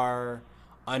are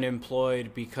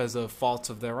unemployed because of faults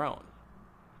of their own?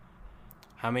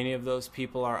 How many of those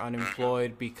people are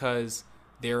unemployed because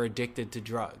they're addicted to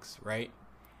drugs, right?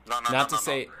 No. That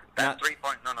 3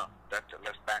 point. No.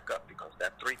 Let's back up, because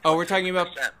that 3. Oh, we're talking about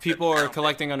people who are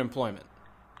collecting unemployment.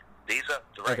 These are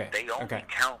right. Okay. They only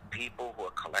count people who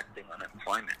are collecting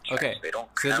unemployment checks. Okay. They don't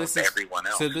count everyone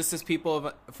else. So this is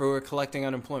people who are collecting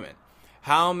unemployment.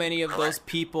 How many of those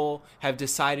people have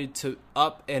decided to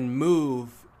up and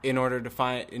move in order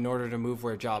to move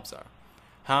where jobs are?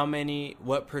 How many?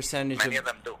 What percentage? Many of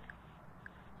them do.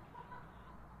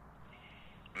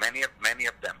 Many of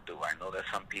them do. I know that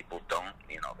some people don't.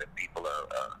 That people are,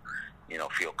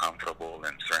 feel comfortable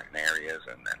in certain areas,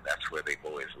 and that's where they've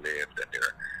always lived. And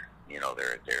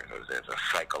there's a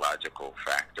psychological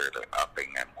factor to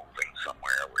upping and moving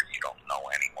somewhere where you don't know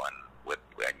anyone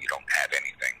and you don't have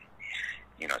anything.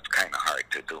 It's kind of hard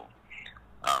to do.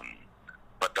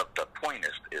 But the point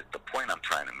is the point I'm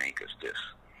trying to make is this: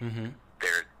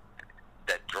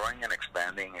 that growing and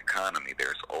expanding economy,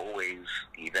 there's always,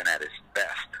 even at its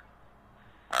best,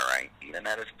 all right, even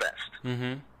at its best,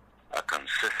 a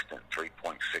consistent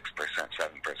 3.6%,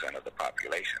 7% of the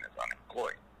population is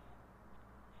unemployed.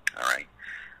 All right,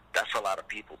 that's a lot of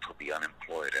people to be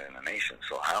unemployed in a nation.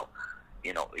 So how,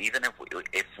 even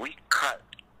if we cut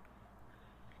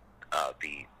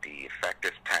the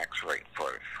effective tax rate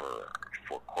for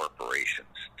corporations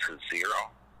to 0,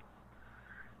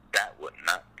 that would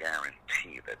not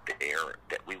guarantee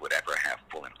that we would ever have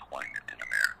full employment in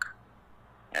America.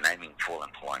 And I mean full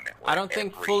employment. I don't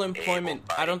think full employment.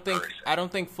 I don't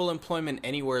think full employment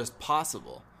anywhere is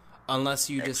possible, unless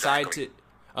you decide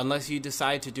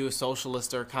to do a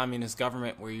socialist or a communist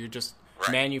government where you're just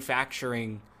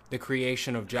manufacturing the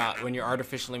creation of jobs, when you're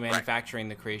artificially manufacturing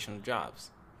the creation of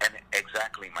jobs. And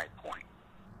exactly my point.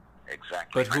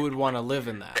 Exactly. But who would want to live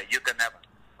in that? That you can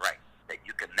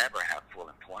never have full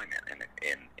employment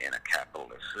in a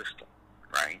capitalist system,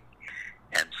 right?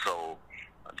 And so,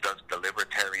 does the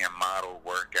libertarian model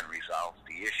work and resolve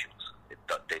the issues?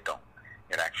 They don't.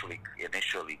 It actually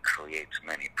initially creates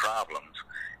many problems,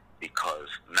 because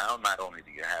now not only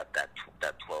do you have that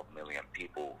 12 million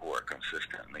people who are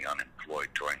consistently unemployed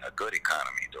during a good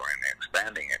economy, during the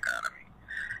expanding economy,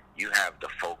 you have the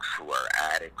folks who are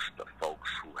addicts, the folks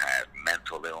who have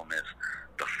mental illness,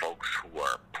 the folks who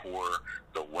are poor,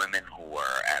 the women who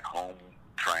are at home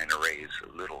trying to raise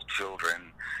little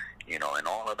children, and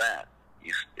all of that.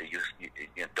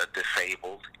 The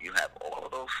disabled, you have all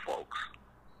of those folks,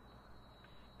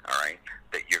 all right,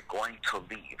 that you're going to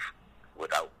leave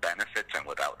without benefits and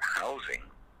without housing,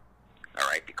 all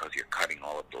right, because you're cutting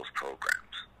all of those programs.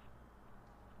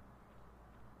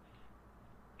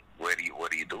 What do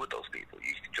you do with those people?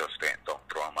 You just don't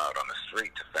throw them out on the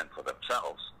street to fend for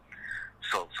themselves.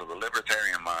 So the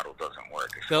libertarian model doesn't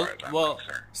work as far as I'm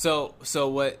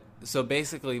concerned. So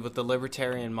basically, with the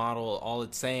libertarian model, all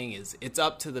it's saying is it's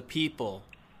up to the people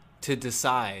to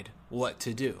decide what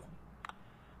to do.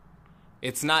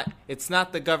 It's not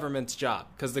the government's job,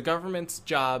 because the government's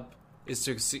job is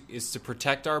to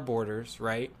protect our borders,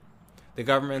 right? The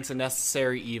government's a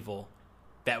necessary evil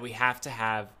that we have to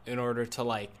have in order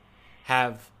to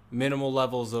have minimal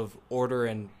levels of order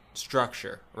and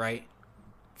structure, right,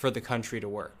 for the country to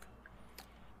work.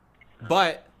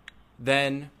 But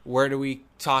then where do we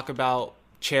talk about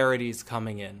charities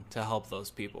coming in to help those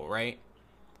people, right?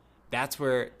 That's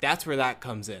where that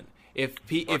comes in. If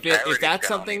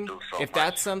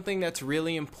that's something that's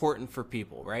really important for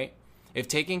people, right? If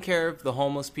taking care of the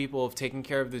homeless people, if taking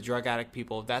care of the drug addict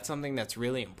people, if that's something that's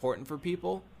really important for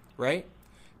people, right?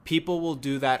 People will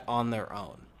do that on their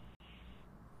own.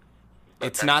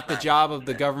 It's not the job of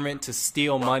the government to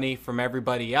steal money from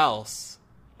everybody else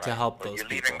to help those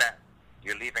people.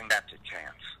 You're leaving that to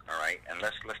chance, all right? And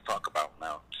let's talk about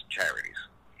now charities.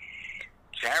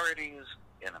 Charities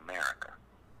in America,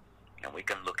 and we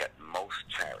can look at most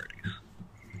charities,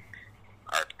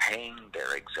 are paying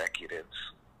their executives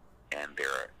and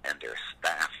their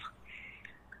staff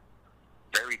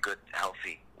very good,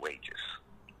 healthy wages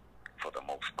for the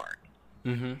most part.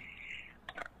 Mm-hmm.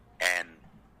 And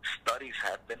studies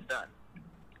have been done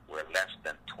where less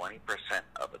than 20%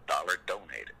 of a dollar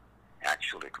donated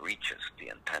actually reaches the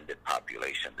intended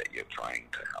population that you're trying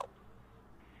to help.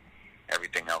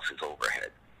 Everything else is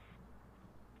overhead.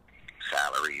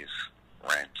 Salaries,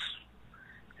 rents,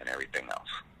 and everything else.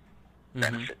 Mm-hmm.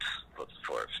 Benefits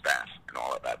for staff and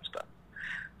all of that stuff.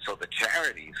 So the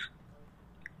charities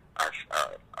are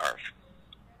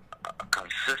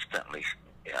consistently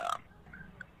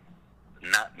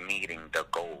the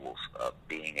goals of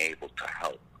being able to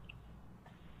help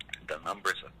the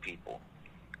numbers of people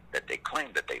that they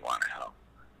claim that they want to help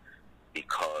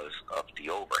because of the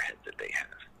overhead that they have.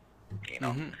 You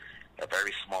know, a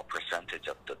very small percentage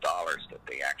of the dollars that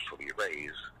they actually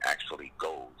raise actually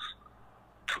goes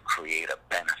to create a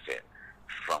benefit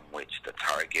from which the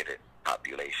targeted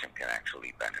population can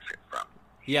actually benefit from.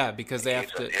 Yeah, because they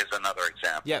have to. Here's another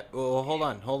example. Yeah, well, hold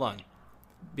on.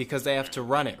 Because they have to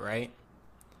run it, right?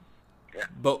 Yeah.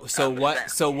 But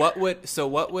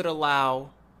what would allow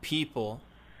people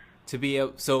to be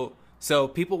able, so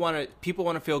people want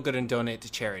to feel good and donate to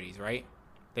charities, right?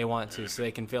 They want to, so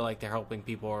they can feel like they're helping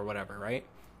people or whatever, right?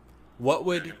 What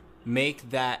would make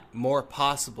that more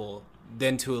possible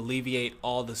than to alleviate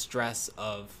all the stress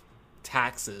of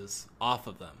taxes off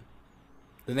of them?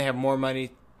 Then they have more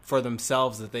money for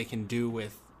themselves that they can do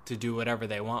whatever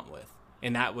they want with,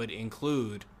 and that would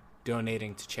include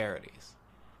donating to charities.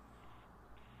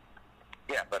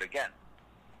 Yeah, but again,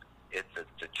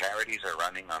 the charities are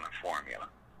running on a formula.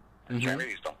 And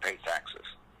charities don't pay taxes.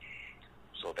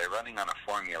 So they're running on a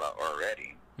formula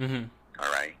already,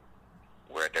 all right,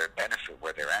 where they're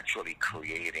actually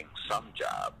creating some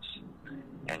jobs,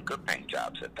 and good-paying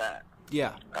jobs at that.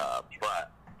 Yeah.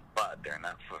 But they're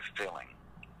not fulfilling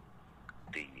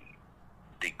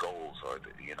the goals or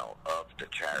of the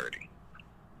charity.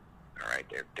 All right,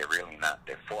 they're really not.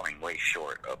 They're falling way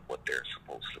short of what they're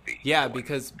supposed to be. Yeah, doing.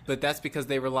 but that's because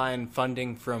they rely on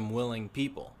funding from willing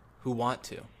people who want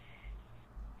to.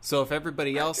 So if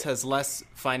everybody else has less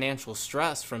financial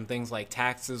stress from things like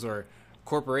taxes, or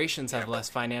corporations have less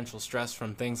financial stress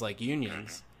from things like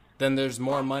unions, then there's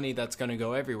more money that's going to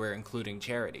go everywhere, including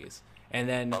charities. And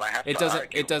then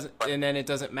it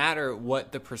doesn't matter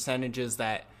what the percentages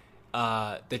that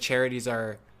the charities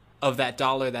are of that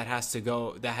dollar that has to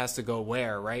go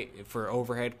where, right? For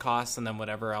overhead costs, and then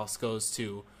whatever else goes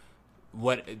to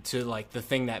like the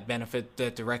thing that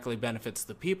directly benefits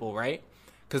the people, right?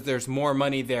 Because there's more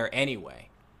money there anyway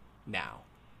now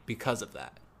because of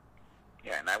that.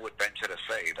 Yeah, and I would venture to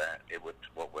say that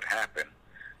what would happen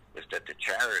is that the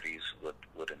charities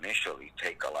would initially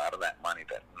take a lot of that money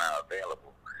that's now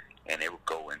available, and it would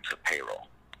go into payroll.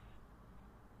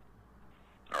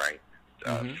 All right,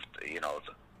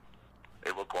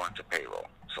 it will go into payroll.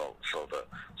 So the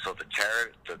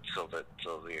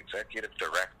executive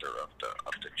director of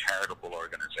the charitable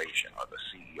organization, or the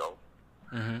CEO,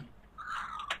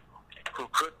 who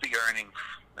could be earning,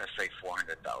 let's say,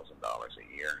 $400,000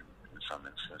 a year. In some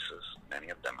instances, many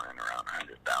of them earn around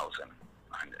 $100,000,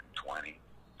 $120,000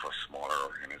 for smaller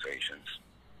organizations.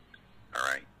 All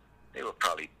right, they would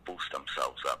probably boost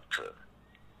themselves up to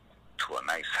a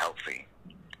nice, healthy,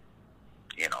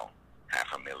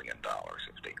 $500,000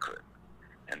 if they could,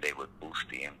 and they would boost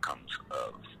the incomes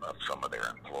of some of their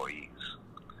employees,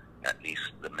 at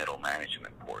least the middle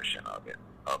management portion of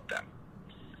them,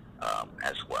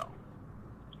 as well.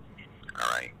 All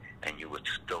right, and you would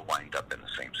still wind up in the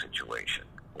same situation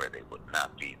where they would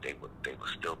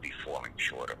still be falling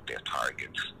short of their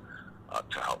targets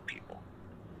to help people.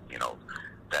 In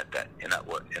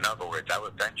other words, I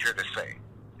would venture to say,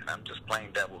 and I'm just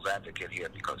playing devil's advocate here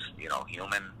because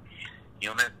human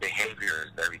behavior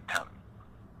is very telling.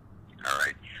 All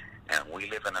right, and we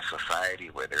live in a society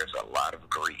where there's a lot of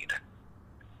greed.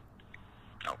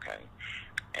 Okay,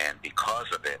 and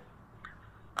because of it,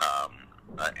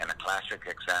 and a classic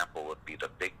example would be the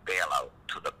big bailout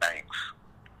to the banks.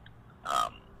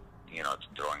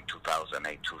 During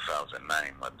 2008,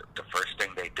 2009, when the first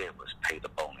thing they did was pay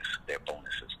their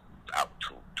bonuses out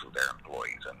to their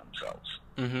employees and themselves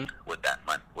with that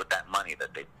money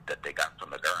that they got from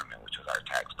the government, which was our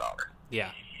tax dollar.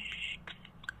 Yeah.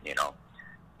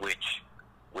 Which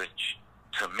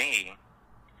to me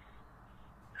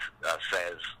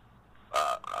says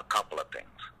a couple of things.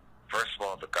 First of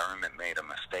all, the government made a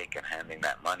mistake in handing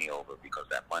that money over, because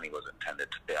that money was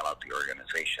intended to bail out the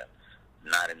organization,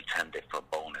 not intended for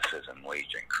bonuses and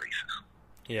wage increases.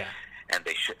 Yeah. And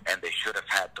they should have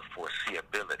had the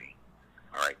foreseeability,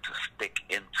 all right, to stick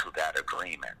into that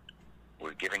agreement.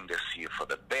 We're giving this to you for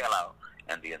the bailout,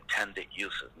 and the intended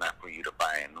use is not for you to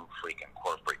buy a new freaking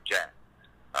corporate jet,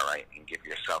 all right, and give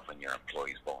yourself and your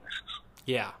employees bonuses.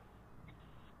 Yeah.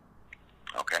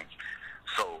 Okay.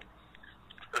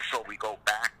 So we go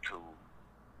back to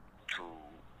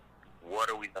what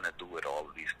are we going to do with all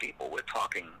of these people? We're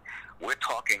talking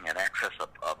in excess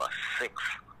of a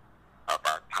sixth of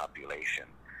our population,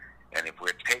 and if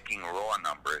we're taking raw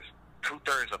numbers,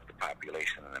 2/3 of the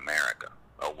population in America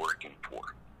are working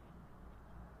poor.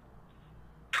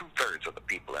 2/3 of the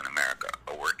people in America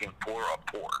are working poor or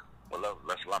poor. Well,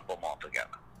 let's lump them all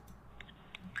together.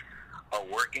 a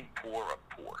working poor of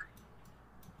poor,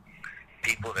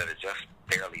 people that are just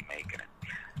barely making it.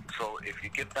 So if you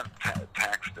give them the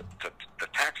taxes,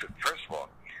 first of all,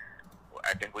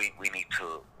 I think we need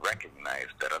to recognize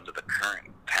that under the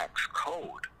current tax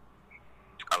code,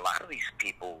 a lot of these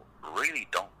people really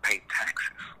don't pay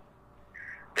taxes.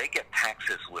 They get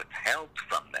taxes withheld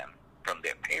from them, from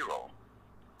their payroll,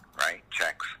 right,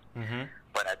 checks. Mm-hmm.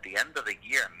 But at the end of the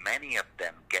year, many of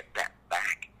them get that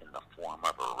back in the form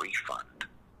of a refund.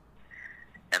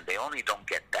 And they only don't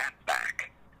get that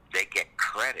back. They get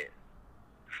credit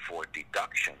for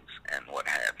deductions and what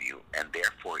have you, and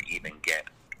therefore even get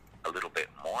a little bit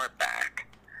more back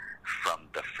from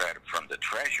the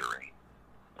Treasury,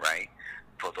 right,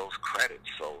 for those credits.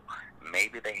 So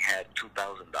maybe they had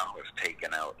 $2,000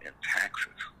 taken out in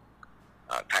taxes,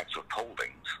 tax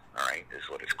withholdings, all right, is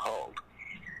what it's called.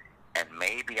 And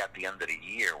maybe at the end of the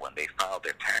year, when they filed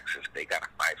their taxes, they got a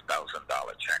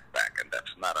 $5,000 check back, and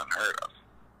that's not unheard of.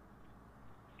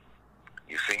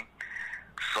 You see?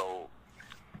 So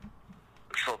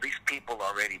these people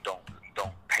already don't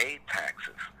pay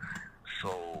taxes.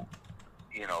 So,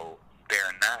 you know,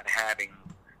 they're not having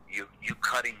you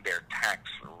cutting their tax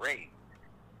rate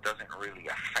doesn't really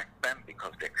affect them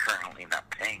because they're currently not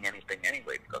paying anything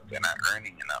anyway because they're not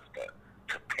earning enough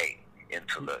to pay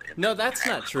into the No, that's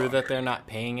not true that they're not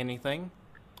paying anything.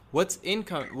 What's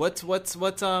income? What's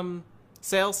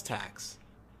sales tax?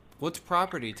 What's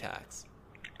property tax?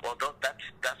 Well, that's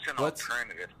an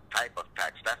alternative type of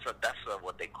tax. That's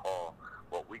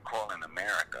what we call in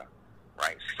America,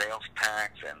 right? Sales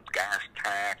tax and gas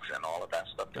tax and all of that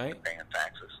stuff that right. You're paying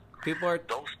taxes.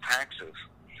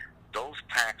 Those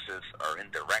taxes are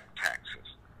indirect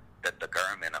taxes that the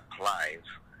government applies,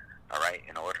 all right,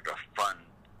 in order to fund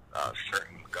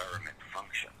certain government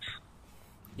functions.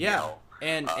 Yeah,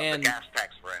 you know, and the gas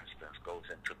tax, for instance, goes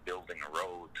into building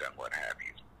roads and what have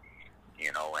you.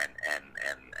 You know, and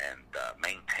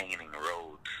maintaining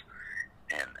roads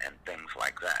and things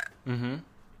like that. Mm-hmm.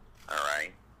 All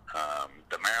right.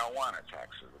 The marijuana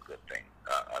tax is a good thing.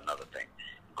 Another thing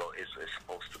is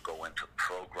supposed to go into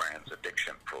programs,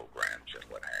 addiction programs, and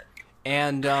what have you.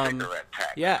 And cigarette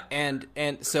tax. Yeah, and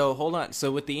so hold on.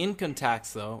 So with the income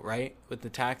tax, though, right? With the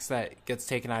tax that gets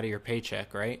taken out of your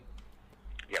paycheck, right?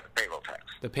 Yeah, the payroll tax.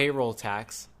 The payroll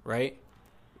tax, right?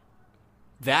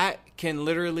 That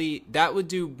would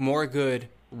do more good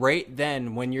right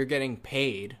then when you're getting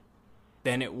paid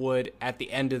than it would at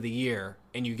the end of the year.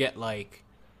 And you get, like,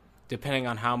 depending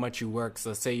on how much you work. So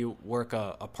let's say you work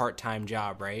a part-time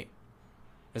job, right?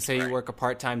 Let's say you work a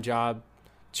part-time job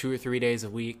 2 or 3 days a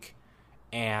week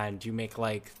and you make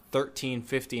like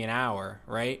 $13.50 an hour,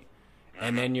 right?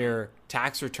 And then your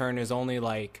tax return is only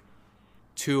like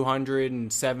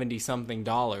 $270 something,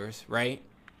 right?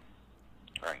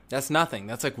 Right. That's nothing.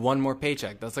 That's like one more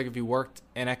paycheck. That's like if you worked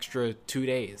an extra 2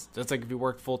 days. That's like if you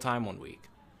worked full time 1 week,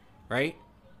 right?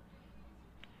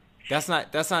 That's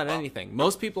not anything.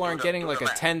 Most people aren't getting like a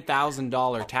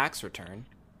 $10,000 tax return.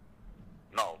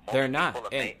 No, they're not.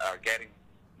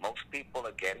 Most people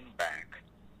are getting back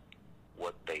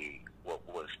what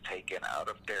was taken out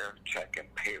of their check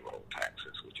and payroll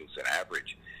taxes, which is an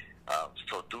average.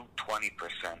 So do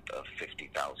 20% of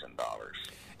 $50,000.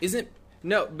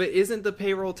 Isn't the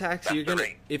payroll tax that's you're gonna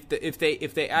right.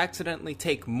 if they accidentally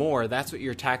take more, that's what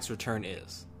your tax return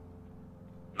is.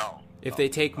 If they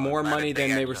take more money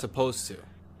than they were supposed to.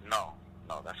 No,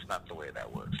 that's not the way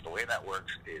that works. The way that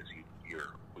works is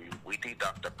we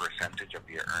deduct a percentage of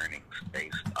your earnings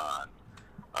based on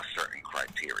a certain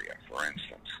criteria. For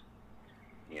instance,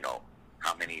 you know,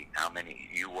 how many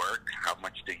you work, how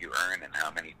much do you earn, and how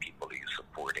many people are you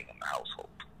supporting in the household.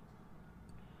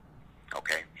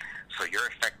 Okay? So your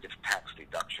effective tax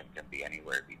deduction can be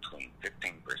anywhere between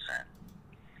 15%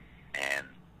 and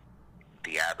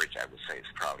the average, I would say, is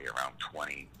probably around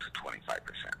 20 to 25%.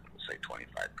 We'll say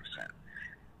 25%.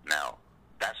 Now,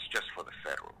 that's just for the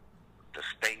federal. The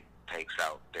state takes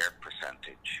out their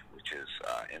percentage, which is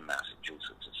in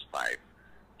Massachusetts is 0.3%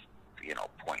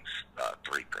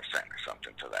 or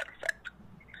something to that effect.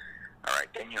 All right.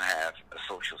 Then you have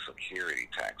Social Security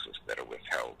taxes that are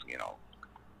withheld,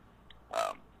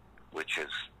 which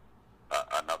is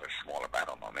another smaller, I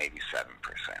don't know, maybe 7% or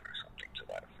something to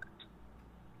that effect.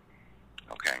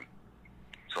 Okay?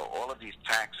 So all of these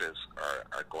taxes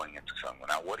are going into something.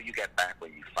 Now, what do you get back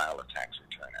when you file a tax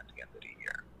return at the end of the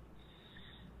year?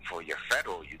 For your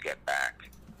federal, you get back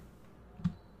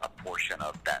a portion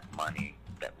of that money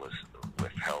that was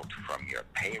withheld from your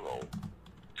payroll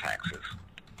taxes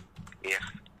if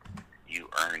you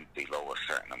earn below a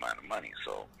certain amount of money.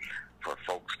 So for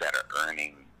folks that are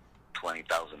earning $20,000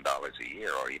 $20,000 a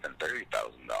year or even $30,000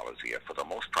 a year, for the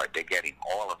most part, they're getting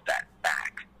all of that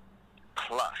back.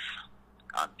 Plus,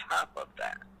 on top of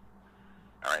that,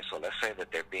 all right, so let's say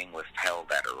that they're being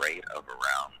withheld at a rate of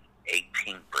around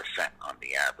 18% on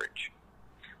the average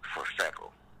for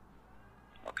federal.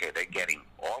 Okay, they're getting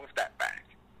all of that back.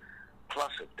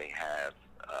 Plus, if they have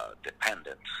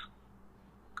dependents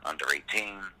under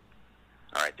 18,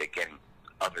 all right, they're getting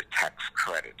other tax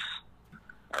credits,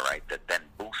 all right, that then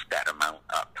boost that amount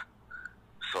up.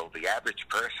 So the average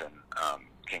person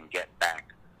can get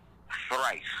back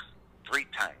three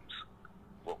times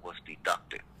what was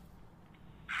deducted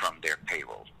from their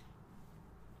payroll,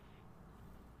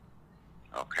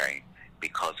 okay,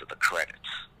 because of the credits.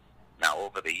 Now,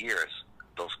 over the years,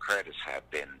 those credits have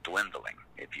been dwindling,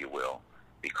 if you will,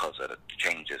 because of the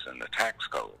changes in the tax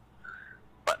code.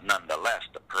 But nonetheless,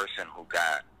 the person who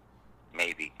got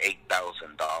maybe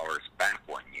 $8,000 back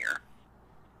one year,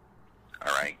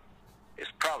 all right, is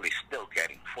probably still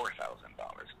getting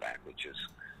 $4,000 back, which is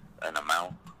an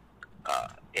amount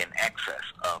in excess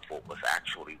of what was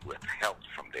actually withheld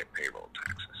from their payroll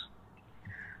taxes.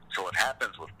 So what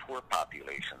happens with poor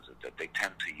populations is that they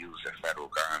tend to use the federal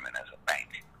government as a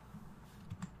bank.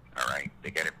 All right,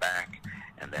 they get it back,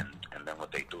 and then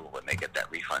what they do when they get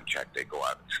that refund check, they go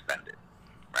out and spend it.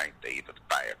 Right, they either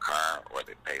buy a car or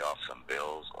they pay off some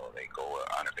bills or they go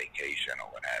on a vacation or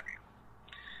what have you.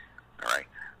 All right,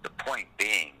 the point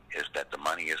being is that the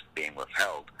money is being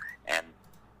withheld, and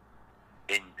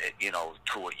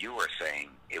to what you were saying,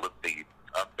 it would be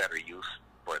of better use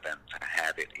for them to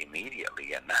have it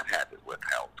immediately and not have it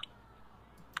withheld.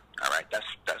 All right,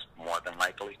 that's more than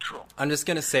likely true. I'm just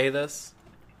gonna say this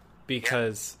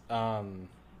because I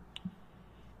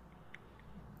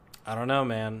don't know,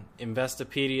 man.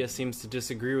 Investopedia seems to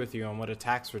disagree with you on what a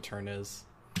tax return is.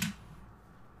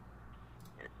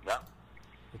 No.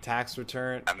 A tax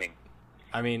return.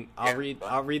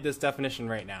 I'll read this definition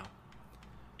right now.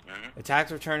 Mm-hmm. A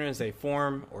tax return is a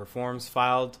form or forms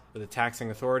filed with a taxing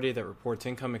authority that reports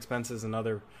income, expenses, and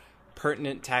other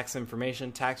pertinent tax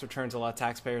information. Tax returns allow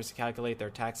taxpayers to calculate their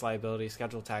tax liability,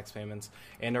 schedule tax payments,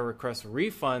 and to request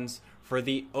refunds for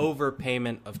the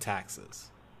overpayment of taxes.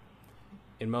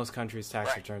 In most countries,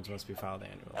 tax returns must be filed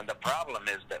annually. And the problem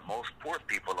is that most poor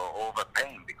people are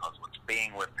overpaying because what's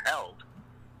being withheld,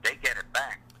 they get it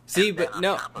back. See, but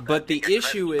no, but the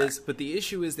issue is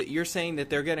that you're saying that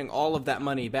they're getting all of that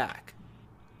money back.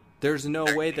 There's no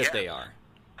way that they are.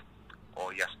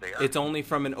 Oh, yes, they are. It's only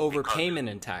from an overpayment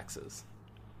in taxes.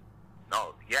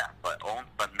 No, yeah, but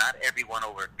not everyone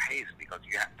overpays because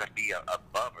you have to be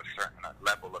above a certain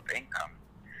level of income,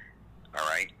 all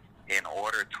right, in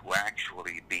order to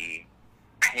actually be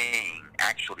paying,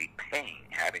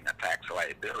 having a tax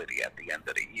liability at the end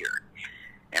of the year.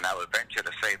 And I would venture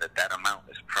to say that amount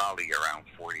is probably around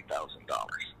 $40,000,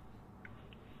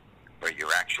 where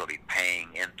you're actually paying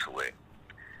into it,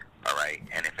 all right?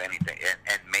 And if anything,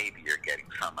 and maybe you're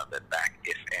getting some of it back,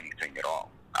 if anything at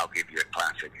all. I'll give you a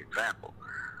classic example.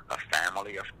 A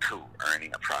family of two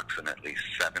earning approximately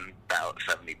 $70,000 a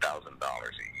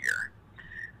year,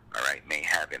 all right, may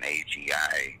have an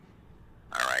AGI,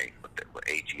 all right, with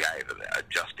AGI, the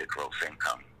adjusted gross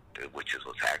income, which is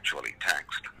what's actually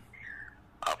taxed,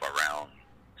 of around,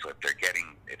 so if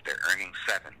they're earning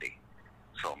 70,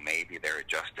 so maybe their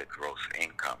adjusted gross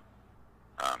income,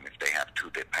 if they have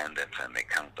two dependents and they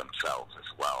count themselves as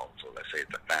well, so let's say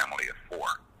it's a family of four,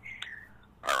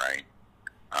 all right,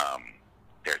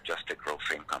 their adjusted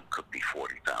gross income could be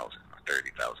 $40,000 or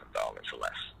 $30,000 or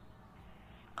less,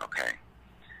 okay?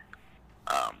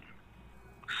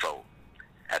 So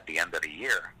at the end of the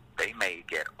year, they may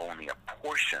get only a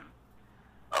portion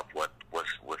of what was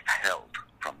withheld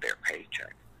from their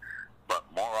paycheck. But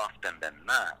more often than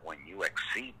not, when you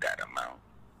exceed that amount,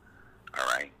 all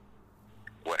right,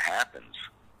 what happens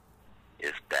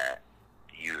is that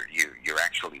you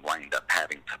actually wind up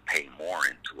having to pay more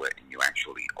into it, and you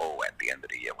actually owe at the end of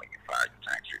the year when you file your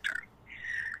tax return.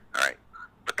 All right,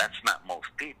 but that's not most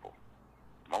people.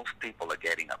 Most people are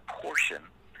getting a portion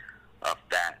of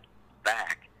that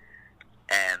back,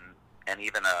 and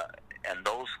and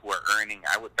those who are earning,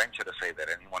 I would venture to say that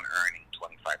anyone earning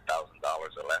 $25,000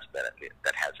 or less that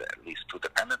has at least two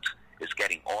dependents is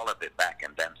getting all of it back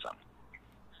and then some.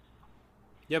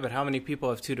 Yeah, but how many people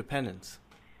have two dependents?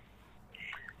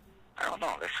 I don't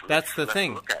know. That's the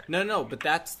thing. No, but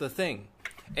that's the thing.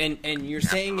 And you're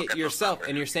saying it yourself.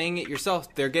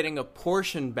 They're getting a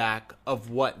portion back of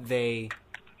what they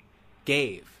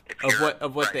gave,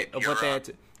 of what they had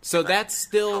to. So that's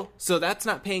that's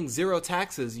not paying zero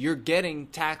taxes. You're getting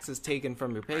taxes taken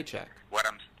from your paycheck.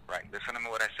 Listen to me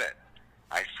what I said.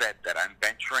 I said that I'm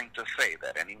venturing to say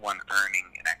that anyone earning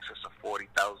in excess of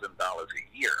 $40,000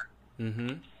 a year,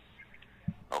 Mm-hmm.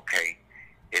 okay,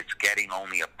 is getting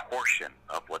only a portion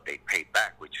of what they pay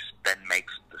back, which then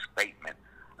makes the statement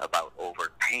about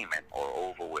overpayment or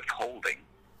over withholding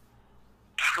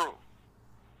true.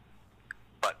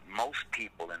 But most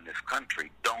people in this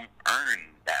country don't earn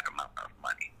that amount of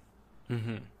money.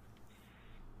 Mm-hmm.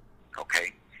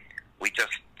 Okay, we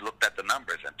just looked at the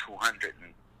numbers, and 200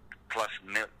 plus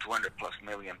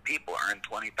million people earn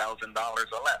 $20,000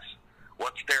 or less.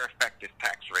 What's their effective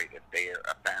tax rate if they are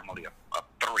a family of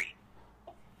three?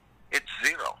 It's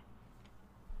 0.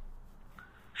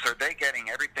 So they're getting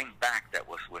everything back that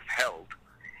was withheld,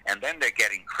 and then they're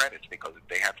getting credits because if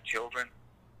they have children,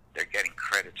 they're getting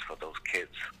credits for those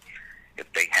kids.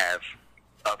 If they have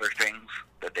other things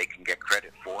that they can get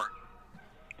credit for,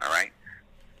 all right?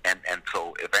 And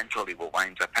so eventually what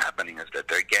winds up happening is that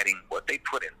they're getting what they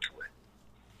put into it,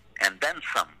 and then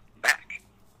some back.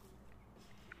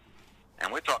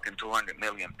 And we're talking 200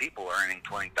 million people earning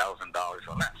 $20,000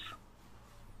 or less.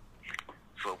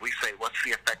 So if we say, what's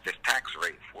the effective tax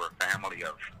rate for a family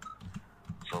of,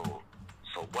 so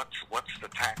what's the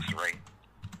tax rate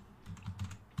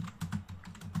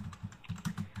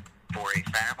for a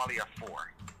family of 4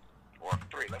 or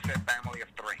 3? Let's say a family of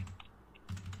 3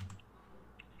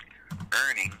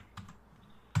 earning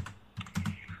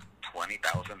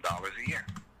 $20,000 a year,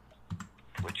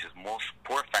 which is most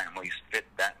poor families fit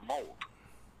that mold.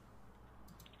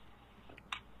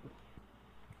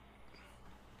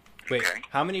 Wait, Okay.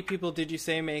 how many people did you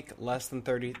say make less than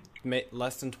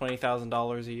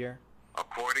 $20,000 a year?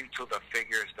 According to the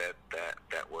figures that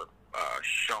were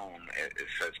shown, it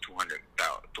says 200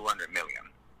 million.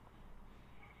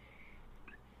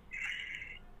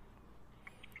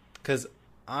 Because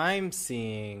I'm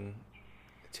seeing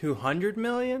 200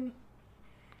 million.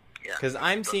 Yeah. Because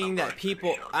I'm seeing that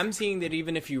people. I'm seeing that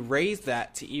even if you raise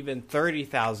that to even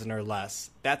 30,000 or less,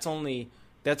 that's only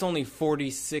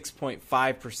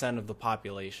 46.5% of the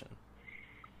population.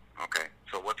 Okay,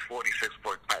 so what's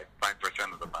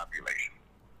 46.5% of the population?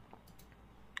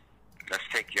 Let's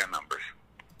take your numbers.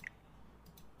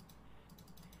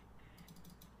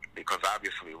 Because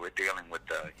obviously we're dealing with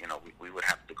we would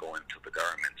have to go into the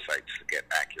government sites to get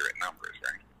accurate numbers,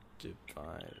 right?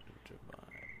 Divide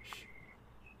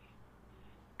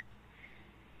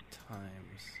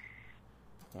times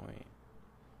 0.465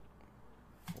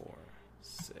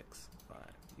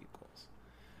 equals.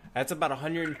 That's about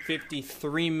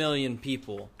 153 million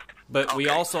people. But we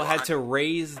also had to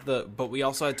raise the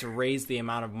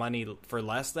amount of money for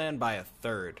less than by a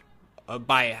third,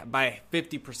 by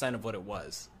 50% of what it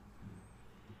was.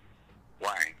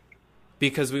 Why?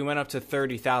 Because we went up to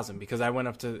 30,000. Because I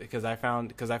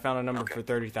found a number for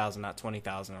 30,000, not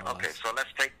 20,000 or less. Okay, so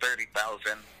let's take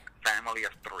 30,000, family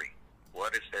of 3.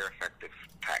 What is their effective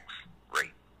tax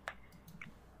rate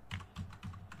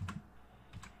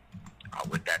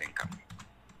with that income?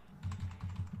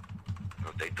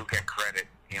 So they do get credit.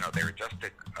 Their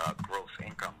adjusted gross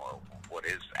income, or what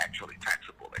is actually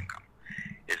taxable income,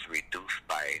 is reduced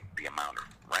by the amount of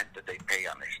rent that they pay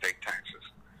on their state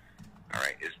taxes. All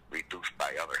right, is reduced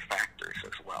by other factors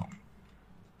as well.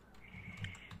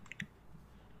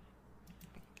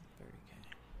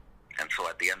 30K. And so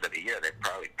at the end of the year, they're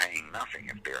probably paying nothing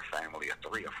if they're a family of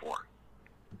 3 or 4.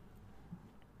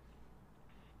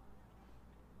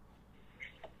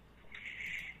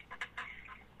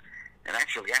 And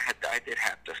actually, I did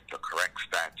have the correct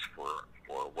stats for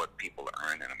what people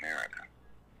earn in America.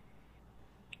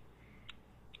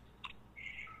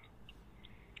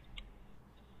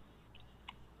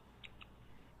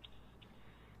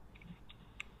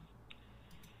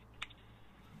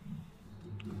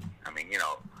 I mean,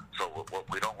 so what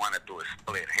we don't want to do is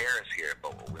split hairs here,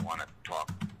 but what we want to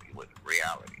talk with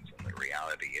realities. And the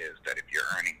reality is that if you're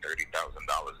earning $30,000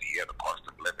 a year, the cost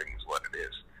of living is what it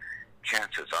is.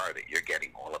 Chances are that you're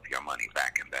getting all of your money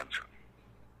back and then some.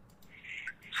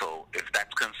 So if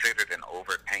that's considered an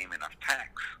overpayment of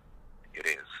tax, it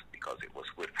is, because it was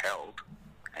withheld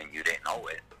and you didn't owe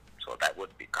it. So that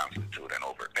would constitute an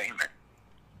overpayment.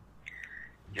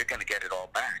 You're going to get it all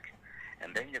back.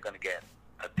 And then you're going to get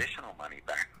additional money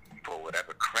back for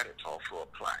whatever credits also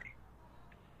apply.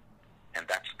 And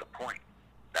that's the point.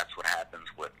 That's what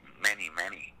happens with many,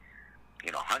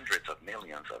 hundreds of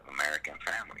millions of American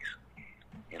families.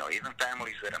 Even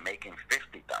families that are making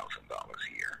 $50,000 a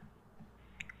year.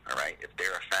 All right, if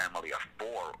they're a family of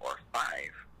 4 or 5,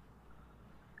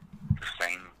 the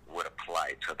same would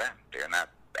apply to them. They're not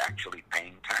actually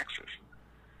paying taxes.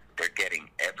 They're getting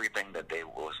everything that they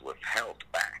was withheld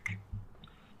back.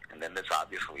 And then there's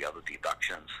obviously other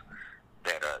deductions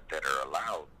that are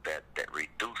allowed that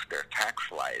reduce their tax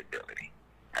liability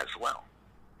as well.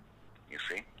 You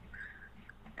see?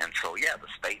 And so, yeah, the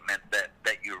statement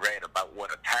that you read about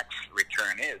what a tax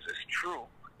return is true.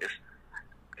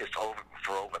 It's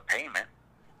for overpayment.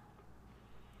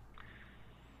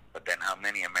 But then how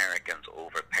many Americans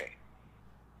overpay?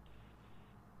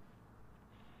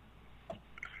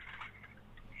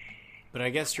 But I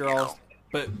guess you're all...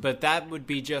 But that would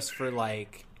be just for,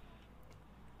 like...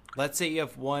 Let's say you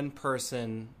have one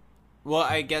person... Well,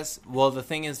 I guess... Well, the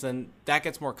thing is, then that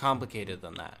gets more complicated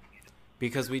than that.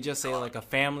 Because we just say, like, a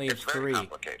family of three. It's very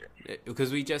complicated.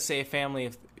 Because we just say a family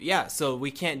of... Yeah, so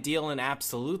we can't deal in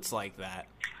absolutes like that.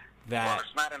 Well,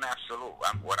 it's not an absolute.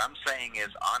 What I'm saying is,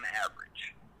 on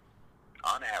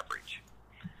average,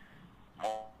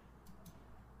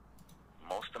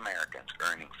 most Americans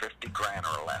earning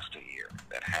 $50,000 or less a year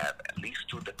that have at least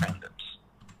two dependents.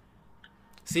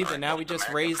 See, but now we just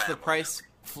raised the price.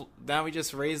 Now we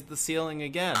just raised the ceiling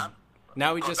again.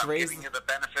 Now we just raised. I'm giving you the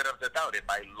benefit of the doubt. If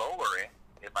I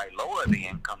lower the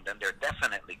income, then they're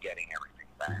definitely getting everything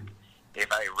back.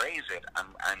 If I raise it,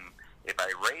 if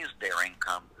I raise their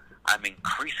income, I'm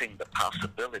increasing the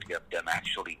possibility of them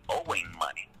actually owing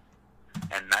money,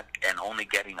 and only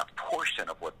getting a portion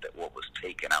of what was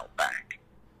taken out back.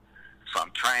 So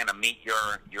I'm trying to meet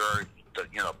the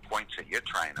points that you're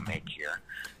trying to make here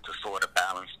to sort of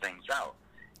balance things out.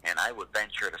 And I would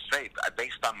venture to say,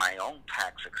 based on my own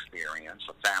tax experience,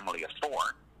 a family of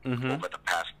four over the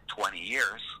past 20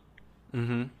 years,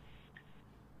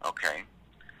 okay,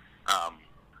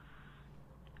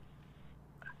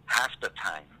 half the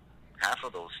time, half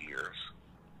of those years,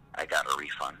 I got a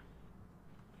refund,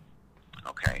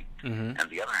 okay, and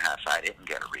the other half, I didn't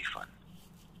get a refund.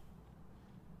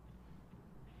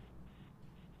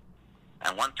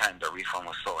 And one time, the refund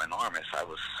was so enormous,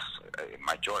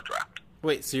 my jaw dropped.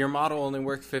 Wait, so your model only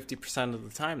worked 50% of the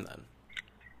time then?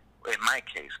 In my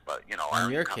case, but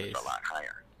our income is a lot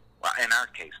higher. Well, in our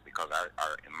case, because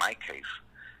in my case,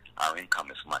 our income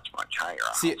is much higher.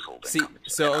 Our household income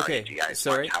is, so and okay, our AGI is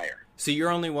so much higher. So you're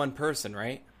only one person,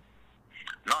 right?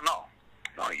 No.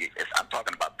 I'm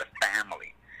talking about the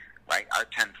family, right? Our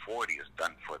 1040 is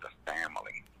done for the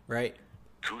family, right?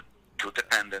 Two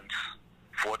dependents.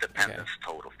 4 dependents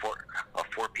total.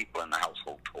 Four people in the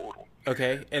household total.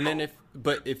 Okay, and then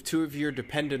if two of your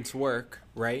dependents work,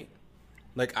 right?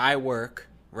 Like I work,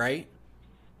 right?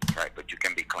 Right, but you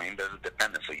can be claimed as a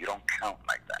dependent, so you don't count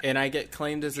like that. And I get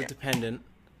claimed as a dependent,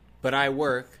 but I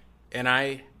work and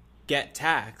I get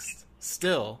taxed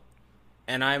still,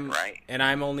 and I'm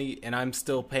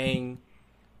still paying,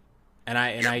 and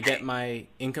I get my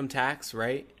income tax,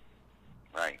 right?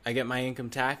 Right. I get my income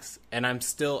tax, and I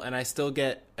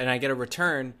get a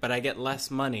return, but I get less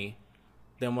money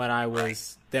than what I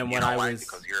was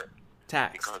Because you're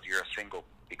taxed.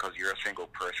 Because you're a single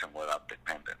person without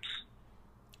dependents.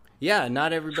 Yeah,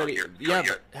 not everybody.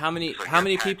 How many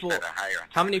people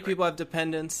have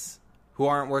dependents who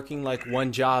aren't working like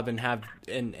one job and have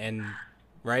and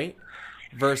right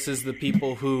versus the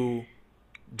people who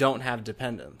don't have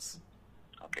dependents?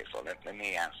 Okay, so let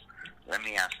me ask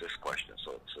this question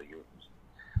so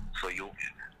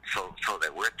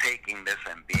that we're taking this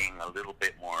and being a little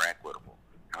bit more equitable.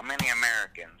 How many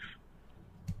Americans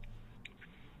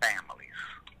families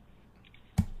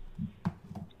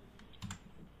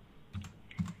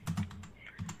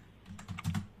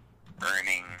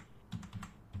earning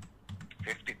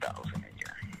 $50,000 a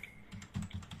year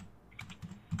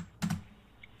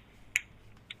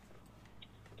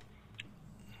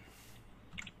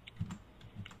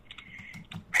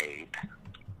paid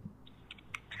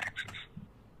taxes?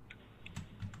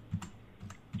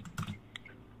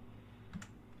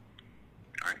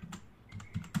 All right.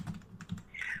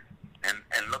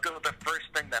 And look at the first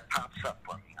thing that pops up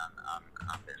for me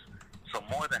on this. So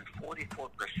more than 44%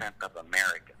 of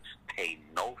Americans pay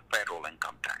no federal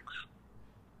income tax.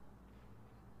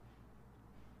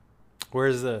 Where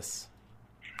is this?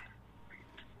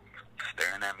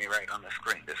 Staring at me right on the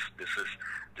screen. This is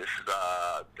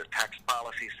the Tax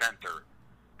Policy Center.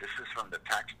 This is from the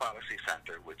Tax Policy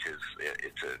Center, which is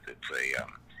it's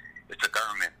a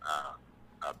government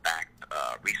backed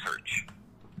research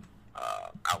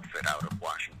outfit out of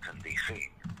Washington D.C.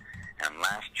 And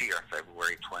last year,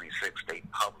 February 26th, they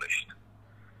published,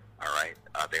 all right,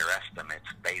 their estimates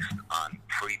based on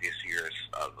previous years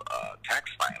of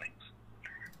tax filings.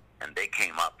 And they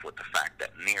came up with the fact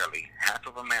that nearly half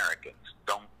of Americans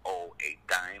don't owe a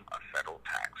dime of federal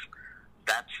tax.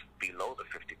 That's below the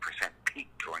 50% peak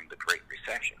during the Great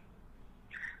Recession.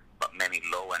 But many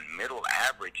low and middle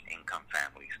average income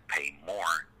families pay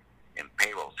more in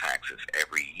payroll taxes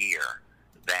every year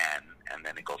then, and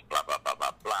then it goes blah, blah, blah,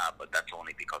 blah, blah, but that's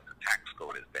only because the tax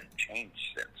code has been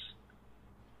changed since.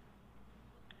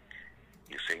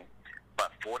 You see?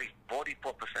 But 44%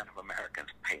 of Americans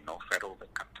pay no federal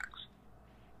income tax.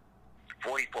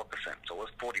 44%. So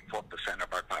what's 44%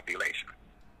 of our population?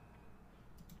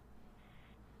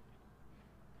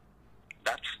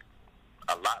 That's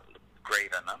a lot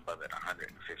greater number than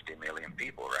 150 million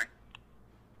people, right?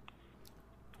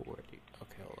 40.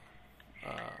 Okay, hold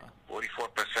on.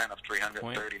 44% of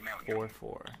 330 million.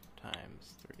 44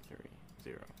 times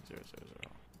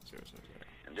 330,000,000.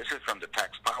 And this is from the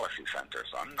Tax Policy Center,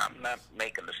 so I'm not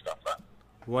making this stuff up.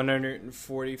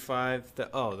 145.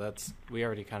 We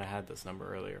already kind of had this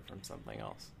number earlier from something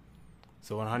else.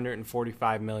 So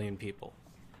 145 million people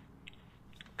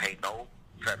Pay no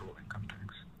federal income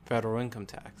tax. federal income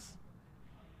tax.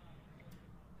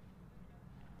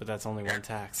 But that's only one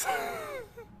tax.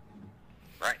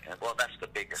 Right. And well, that's the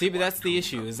biggest. See, but one, that's the too.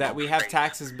 issue, is that we have States,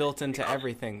 taxes built into because-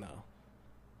 everything, though.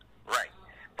 Right.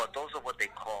 But those are what they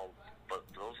call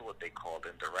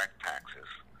indirect taxes.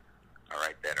 All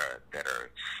right, that are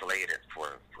slated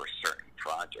for certain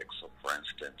projects. So, for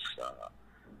instance,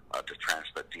 the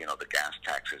transport, the gas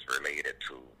taxes related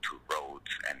to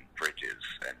roads and bridges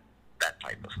and that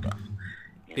type of stuff.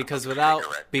 Because the without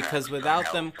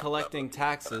health them and collecting blah, blah, blah.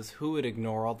 taxes, who would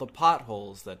ignore all the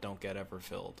potholes that don't get ever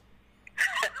filled?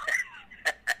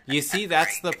 You see,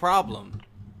 that's the problem.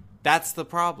 That's the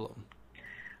problem.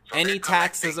 So Any they're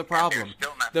tax is a collecting, and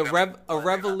problem. they're still not filling. A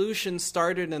revolution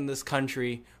started in this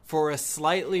country for a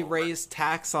slightly raised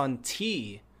tax on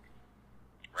tea,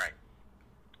 Right.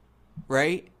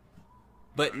 right?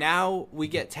 But now we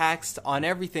get taxed on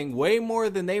everything way more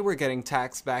than they were getting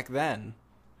taxed back then.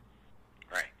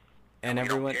 Right. And we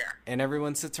don't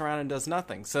everyone care. sits around and does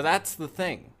nothing. So that's the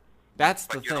thing. That's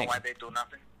the But you thing. know why they do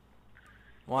nothing?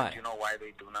 Why? But you know why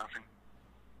they do nothing?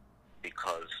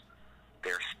 Because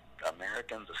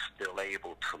Americans are still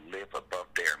able to live above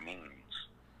their means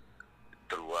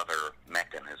through other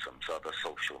mechanisms, other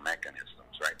social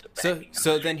mechanisms, right? The banking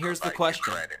So industry then here's the provides you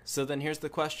question. credit. So then here's the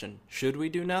question. Should we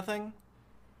do nothing?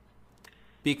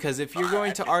 Because if you're I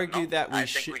going to think- argue no, that I we think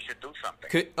should... we should do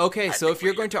something. Okay, I so think if we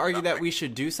you're should going to do argue that something. we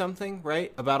should do something,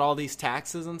 right, about all these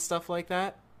taxes and stuff like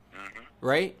that,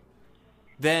 right,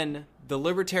 then the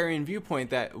libertarian viewpoint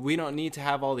that we don't need to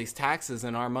have all these taxes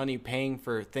and our money paying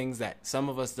for things that some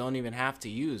of us don't even have to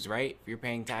use, right? If you're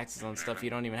paying taxes on stuff you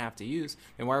don't even have to use,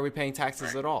 then why are we paying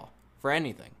taxes at all for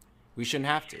anything? We shouldn't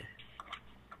have to.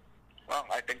 Well,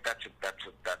 I think that's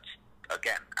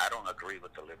again, I don't agree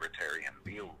with the libertarian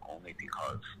view only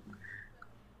because,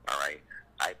 all right,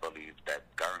 I believe that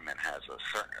government has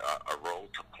a role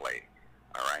to play,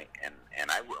 all right, and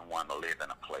I wouldn't want to live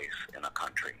in a place in a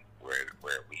country where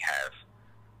we have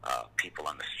people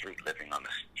on the street living on the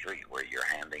street where you're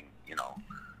handing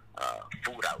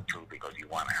food out to because you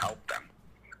want to help them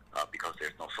because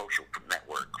there's no social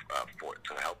network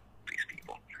to help these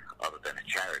people other than a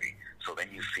charity. So then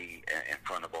you see in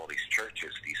front of all these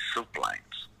churches these soup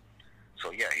lines.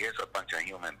 So yeah, here's a bunch of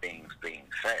human beings being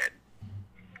fed.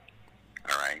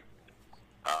 All right,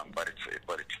 but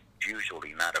it's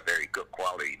usually not a very good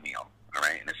quality meal. All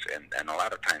right, and a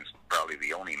lot of times probably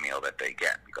the only meal that they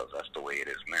get because that's the way it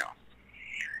is now.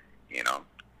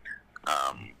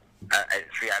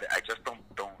 I just don't.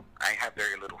 I have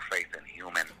very little faith in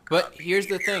human. But here's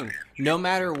the behavior. thing. No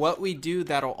matter what we do,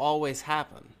 that'll always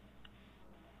happen.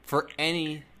 For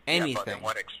anything. Yeah, but in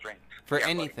what extremes? For But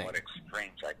anything. in what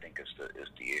extremes? I think is the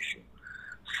issue.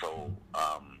 So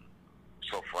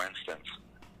for instance,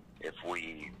 if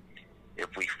we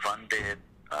funded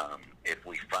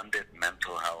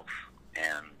mental health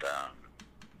and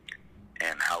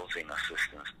housing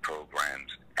assistance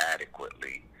programs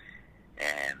adequately,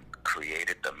 and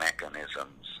created the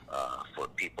mechanisms for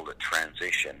people to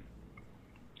transition,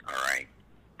 all right,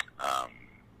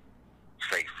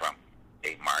 say from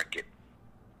a market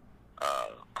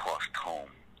cost home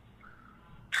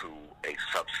to a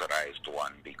subsidized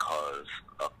one because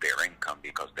of their income,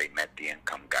 because they met the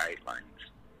income guidelines,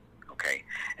 okay,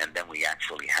 and then we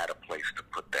actually had a place to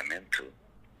put them into,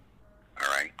 all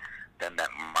right, then that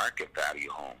market value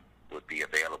home would be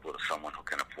available to someone who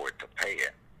can afford to pay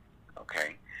it,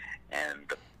 okay, and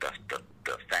the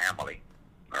family,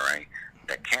 all right,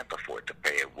 that can't afford to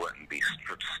pay it wouldn't be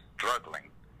struggling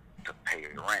to pay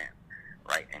rent,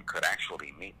 right, and could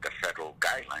actually meet the federal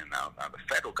guideline. Now the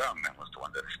federal government was the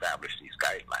one that established these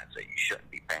guidelines that you shouldn't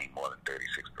be paying more than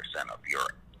 36% of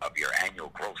your annual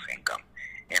gross income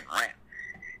in rent.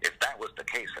 If that was the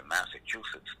case in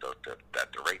Massachusetts,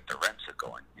 at the rate the rents are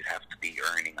going, you'd have to be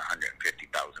earning $150,000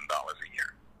 a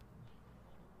year.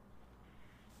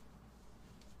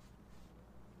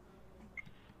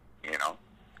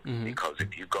 Because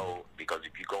if you go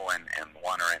and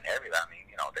wander in every, I mean,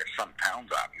 you know, there's some towns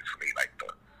obviously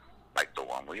like the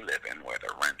one we live in where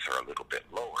the rents are a little bit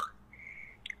lower.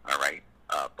 All right,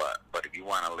 but if you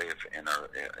want to live in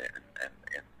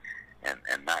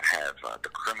and not have the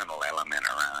criminal element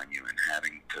around you and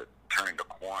having to turn the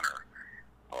corner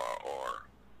or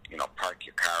you know, park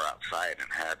your car outside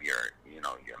and have your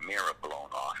mirror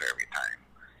blown off every time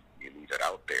you leave it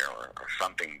out there, or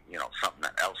something, you know, something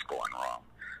else going wrong,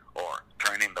 or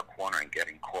turning the corner and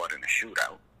getting caught in a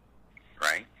shootout,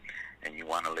 right? And you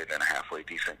want to live in a halfway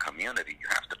decent community, you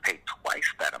have to pay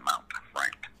twice that amount of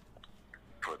rent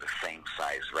for the same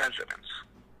size residence.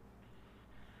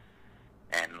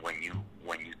 And when you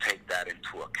take that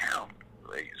into account,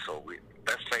 so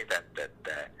let's say that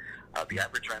the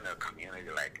average rent in a community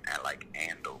like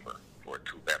Andover for a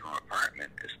 2-bedroom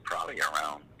apartment is probably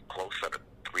around closer to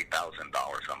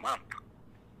 $3,000 a month.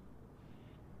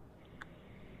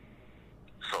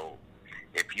 So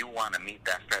if you want to meet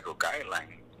that federal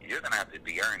guideline, you're going to have to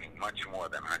be earning much more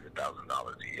than $100,000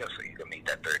 a year so you can meet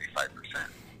that 35%.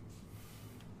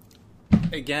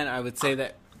 Again, I would say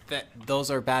that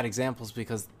those are bad examples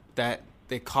because that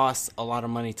it costs a lot of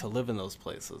money to live in those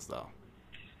places, though.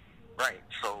 Right.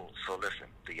 So listen,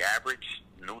 the average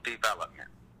new development,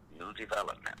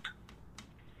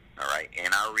 all right,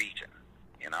 in our region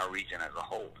as a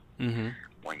whole,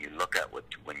 when you look at what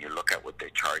they're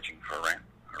charging for rent,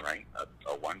 all right,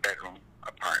 a one-bedroom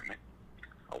apartment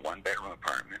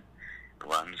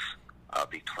runs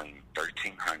between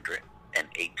 $1,300 and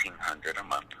 $1,800 a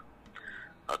month.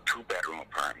 A 2-bedroom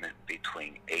apartment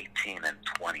between $18 and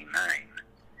 $29,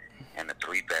 and a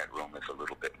 3-bedroom is a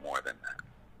little bit more than that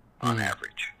on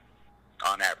average.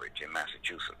 On average in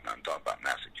Massachusetts. Now I'm talking about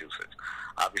Massachusetts.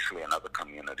 Obviously, in other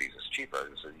communities, it's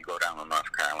cheaper. So you go down to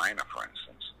North Carolina, for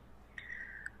instance.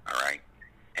 All right,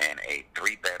 and a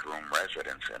 3-bedroom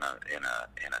residence in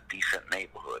a decent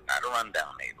neighborhood, not a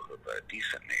rundown neighborhood, but a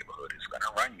decent neighborhood, is going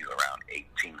to run you around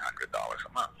 $1,800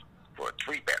 a month for a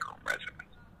 3-bedroom residence.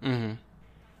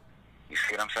 You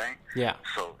see what I'm saying? Yeah.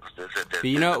 So but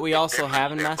you know what we also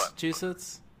have in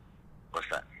Massachusetts? What's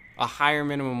that? A higher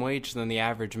minimum wage than the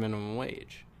average minimum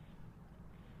wage.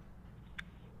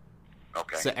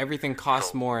 Okay. So everything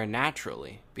costs more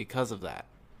naturally because of that.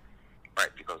 Right,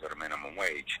 because of the minimum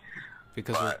wage.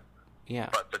 Because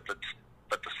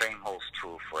but the same holds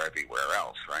true for everywhere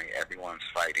else, right? Everyone's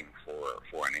fighting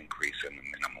for an increase in the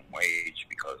minimum wage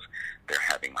because they're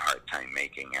having a hard time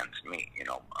making ends meet. You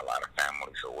know, a lot of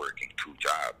families are working 2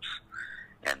 jobs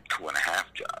and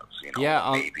 2.5 jobs. You know, yeah,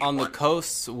 on the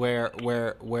coasts where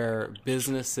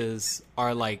businesses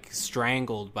are like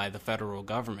strangled by the federal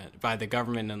government, by the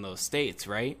government in those states,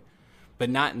 right? But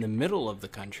not in the middle of the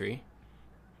country,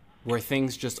 where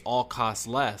things just all cost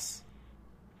less.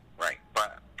 Right,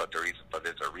 but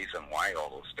there's a reason why all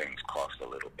those things cost a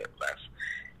little bit less.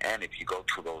 And if you go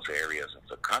to those areas of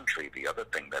the country, the other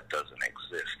thing that doesn't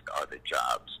exist are the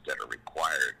jobs that are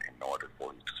required in order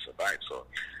for you to survive. So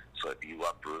if you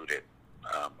uprooted,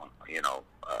 a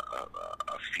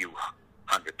few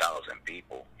 100,000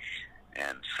 people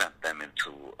and sent them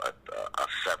into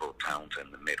several towns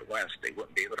in the Midwest, they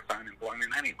wouldn't be able to find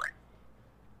employment anyway.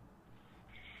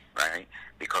 Right?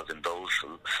 Because in those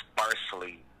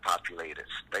sparsely populated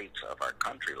states of our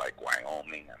country, like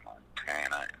Wyoming and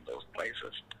Montana and those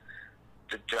places,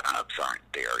 the jobs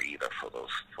aren't there either for those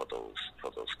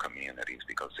communities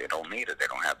because they don't need it. They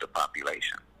don't have the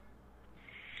population.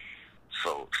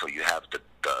 So you have the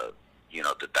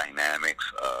dynamics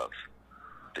of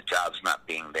the jobs not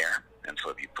being there, and so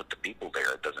if you put the people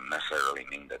there, it doesn't necessarily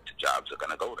mean that the jobs are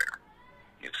going to go there.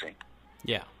 You see?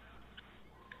 Yeah.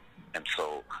 And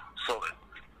so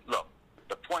look,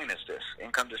 the point is this: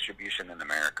 income distribution in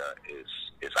America is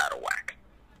out of whack.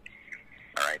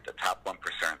 All right, the top 1%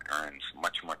 earns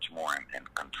much more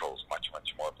and controls much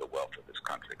more of the wealth of this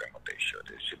country than what they should.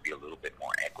 It should be a little bit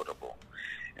more equitable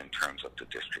in terms of the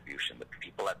distribution. The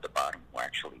people at the bottom who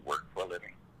actually work for a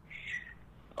living,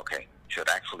 okay, should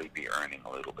actually be earning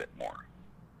a little bit more.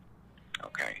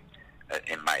 Okay,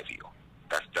 in my view,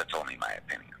 that's only my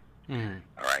opinion.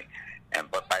 All right.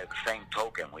 But by the same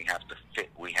token, we have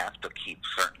to keep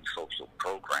certain social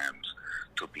programs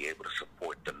to be able to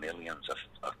support the millions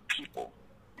of people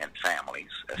and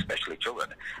families, especially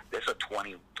children. There's a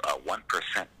 21%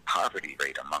 poverty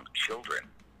rate among children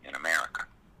in America.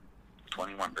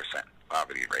 21%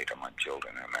 poverty rate among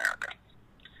children in America.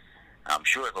 I'm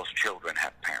sure those children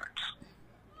have parents.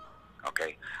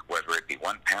 Okay, whether it be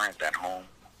one parent at home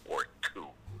or 2,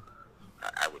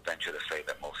 I would venture to say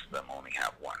that most of them only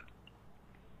have one.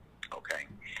 Okay,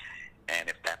 and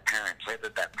if that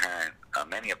that parent,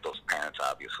 many of those parents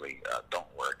obviously don't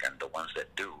work, and the ones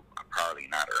that do are probably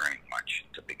not earning much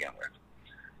to begin with,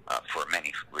 for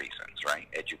many reasons, right?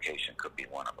 Education could be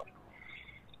one of them.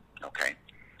 Okay,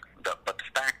 but the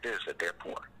fact is that they're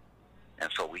poor,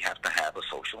 and so we have to have a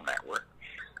social network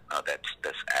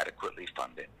that's adequately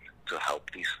funded to help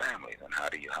these families. And how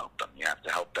do you help them? You have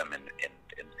to help them in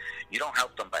you don't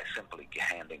help them by simply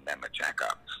handing them a check,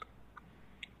 obviously,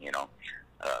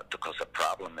 because the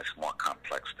problem is more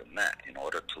complex than that. In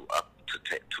order to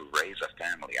raise a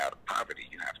family out of poverty,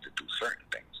 you have to do certain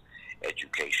things.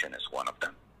 Education is one of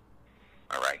them.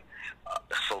 All right,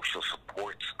 social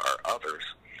supports are others.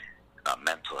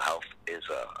 Mental health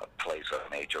plays a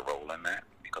major role in that,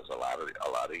 because a lot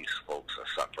of these folks are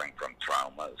suffering from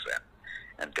traumas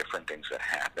and different things that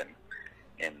happen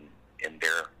in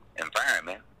their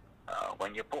environment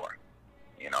when you're poor.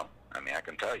 I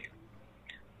can tell you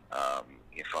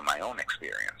from my own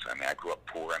experience. I grew up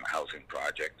poor in a housing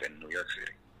project in New York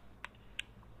City.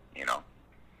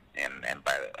 And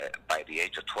by the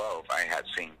age of 12, I had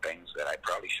seen things that I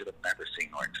probably should have never seen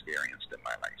or experienced in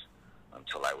my life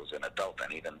until I was an adult,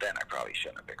 and even then I probably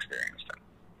shouldn't have experienced them.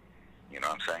 You know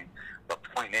what I'm saying? The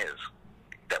point is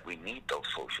that we need those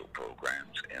social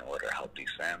programs in order to help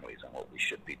these families, and what we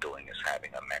should be doing is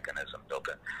having a mechanism built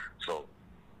in. So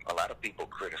a lot of people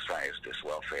criticize this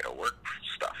welfare to work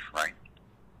stuff, right?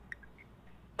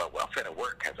 But welfare to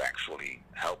work has actually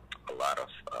helped a lot of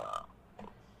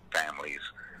families,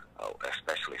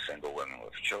 especially single women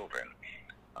with children,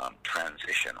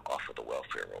 transition off of the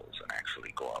welfare rolls and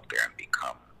actually go out there and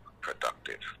become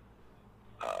productive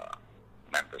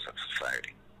members of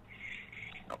society.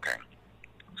 Okay,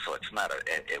 so it's not a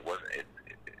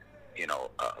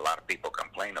lot of people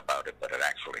complain about it, but it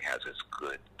actually has its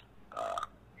good,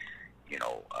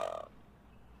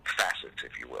 facets,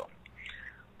 if you will.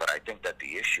 But I think that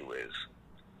the issue is,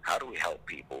 how do we help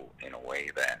people in a way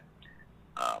that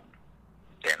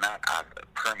they're not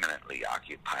permanently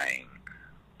occupying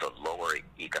the lower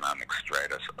economic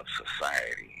stratus of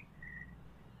society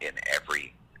in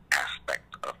every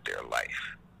aspect of their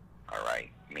life? All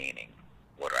right? Meaning,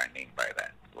 what do I mean by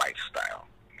that? Lifestyle,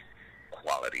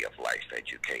 quality of life,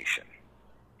 education,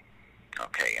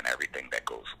 okay, and everything that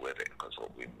goes with it. Because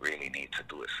what we really need to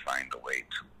do is find a way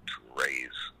to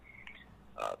raise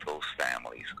those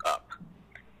families up.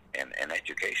 And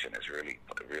education is really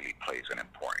plays an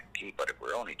important key. But if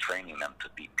we're only training them to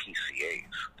be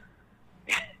PCAs,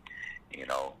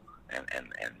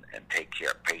 and take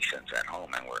care of patients at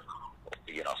home, and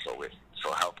so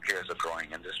healthcare is a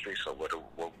growing industry. So what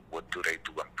do they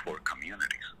do in poor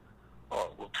communities?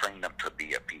 Well, we'll train them to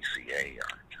be a PCA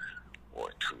or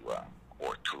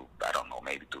to I don't know,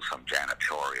 maybe do some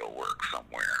janitorial work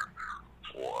somewhere,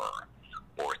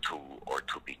 or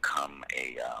to become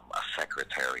a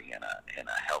secretary in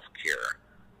a healthcare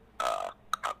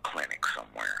a clinic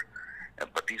somewhere.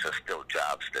 But these are still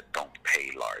jobs that don't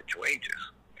pay large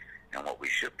wages. And what we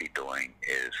should be doing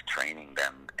is training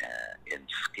them in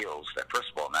skills that,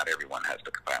 first of all, not everyone has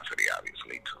the capacity,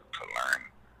 obviously, to learn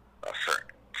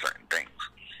certain things.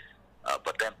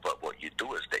 But what you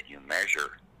do is that you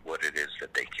measure what it is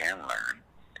that they can learn,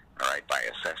 all right, by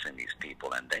assessing these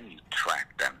people, and then you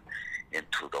track them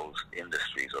into those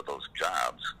industries or those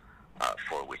jobs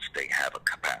for which they have a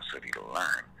capacity to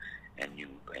learn, and you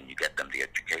get them the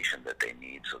education that they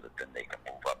need so that then they can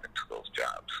move up into those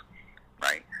jobs,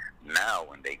 right? Now,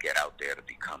 when they get out there to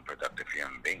become productive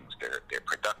human beings, they're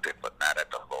productive, but not at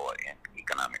the lower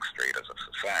economic status of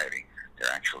society.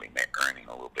 They're actually earning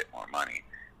a little bit more money.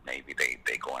 Maybe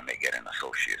they go and they get an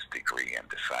associate's degree and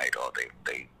decide,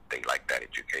 they like that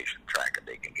education track, and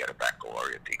they can get a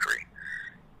baccalaureate degree.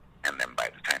 And then by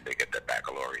the time they get that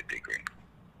baccalaureate degree,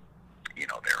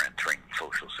 they're entering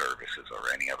social services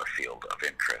or any other field of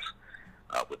interest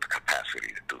with the capacity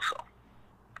to do so.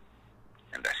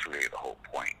 And that's really the whole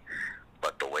point.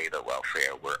 But the way the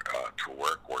welfare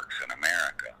works in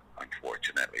America,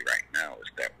 unfortunately, right now,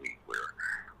 is that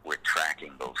we're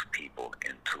tracking those people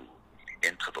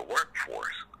into the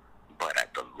workforce, but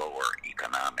at the lower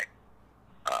economic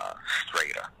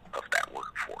strata of that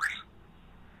workforce,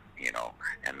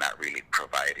 and not really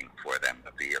providing for them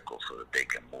a vehicle so that they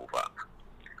can move up.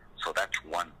 So that's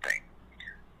one thing.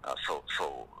 So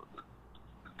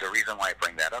the reason why I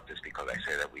bring that up is because I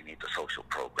say that we need the social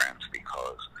programs,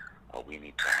 because we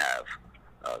need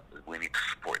to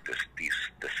support this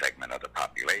segment of the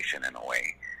population in a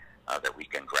way that we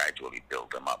can gradually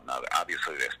build them up. Now,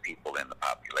 obviously, there's people in the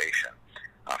population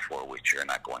for which you're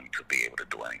not going to be able to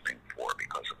do anything for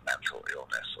because of mental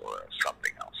illness or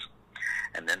something else.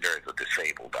 And then there's the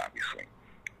disabled, obviously.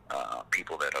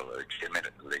 people that are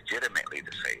legitimately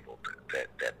disabled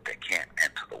that can't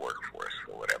enter the workforce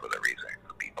for whatever the reason. It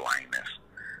could be blindness,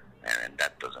 and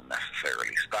that doesn't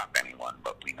necessarily stop anyone,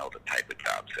 but we know the type of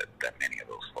jobs that many of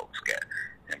those folks get,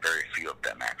 and very few of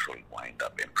them actually wind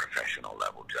up in professional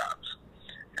level jobs,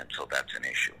 and so that's an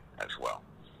issue as well.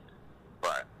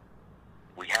 But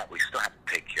we still have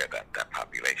to take care of that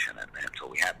population, and so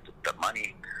we have the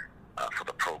money for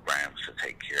the programs to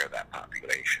take care of that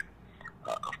population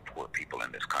of poor people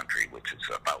in this country, which is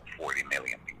about 40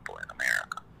 million people in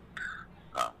America.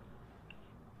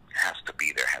 Has to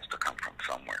be there, has to come from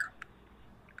somewhere.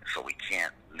 So we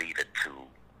can't leave it to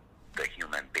the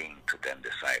human being to then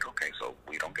decide, okay, so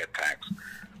we don't get taxed,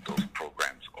 those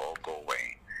programs all go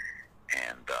away,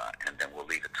 and then we'll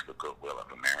leave it to the goodwill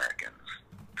of Americans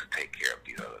to take care of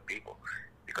these other people,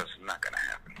 because it's not going to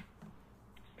happen.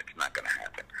 It's not going to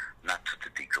happen, not to the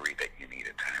degree that you need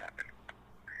it to happen.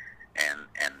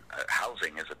 And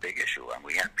housing is a big issue, and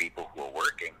we have people who are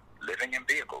working, living in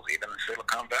vehicles, even in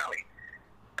Silicon Valley,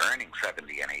 earning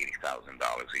 $70,000 and $80,000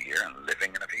 a year and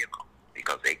living in a vehicle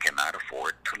because they cannot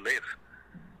afford to live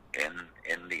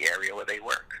in the area where they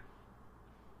work.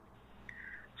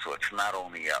 So it's not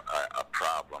only a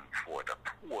problem for the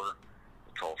poor,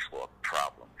 it's also a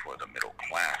problem for the middle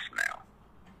class now.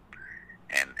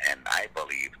 And I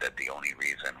believe that the only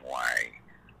reason why,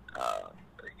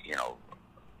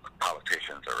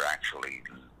 politicians are actually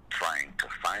trying to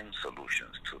find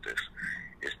solutions to this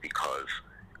is because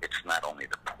it's not only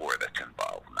the poor that's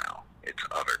involved now. It's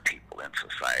other people in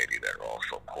society that are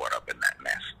also caught up in that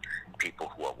mess. People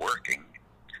who are working,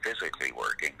 physically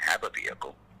working, have a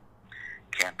vehicle,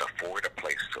 can't afford a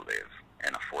place to live,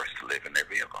 and are forced to live in their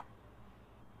vehicle.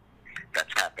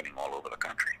 That's happening all over the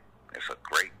country. It's a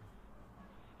great,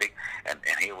 big, and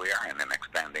here we are in an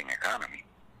expanding economy,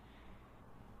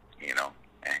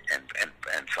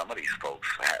 and some of these folks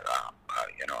are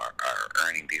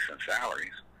earning decent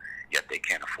salaries, yet they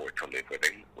can't afford to live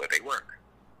where they work.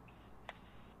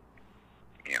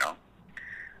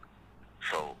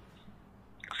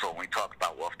 So when we talk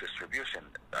about wealth distribution,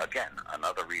 again,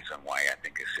 another reason why I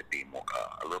think it should be more,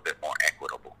 a little bit more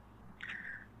equitable.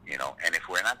 And if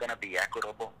we're not going to be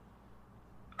equitable,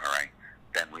 all right,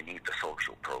 then we need the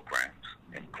social programs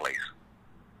in place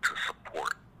to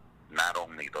support not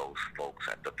only those folks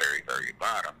at the very, very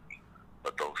bottom,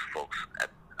 but those folks at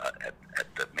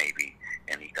the maybe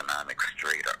an economic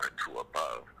strata or two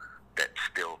above that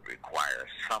still require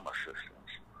some assistance,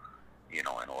 in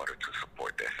order to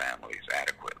support their families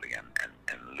adequately and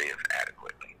live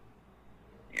adequately.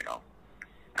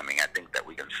 I think that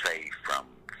we can say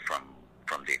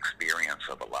from the experience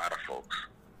of a lot of folks,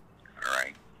 all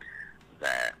right,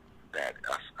 that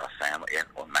a family,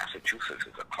 Massachusetts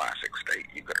is a classic state.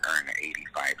 You could earn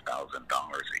 $85,000 a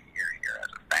year here as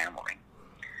a family.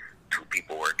 Two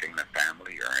people working in the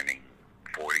family earning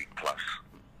 40 plus,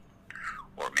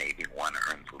 or maybe one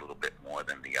earns a little bit more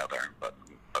than the other, but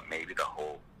maybe the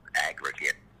whole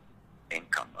aggregate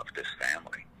income of this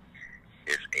family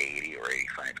is $80,000 or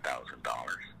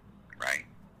 $85,000, right?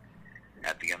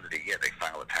 At the end of the year, they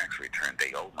file a tax return.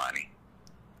 They owe money,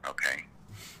 okay?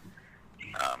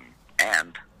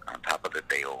 And on top of it,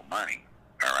 they owe money,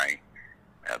 all right?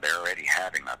 They're already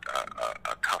having a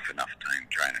tough enough time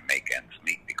trying to make ends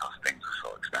meet because things are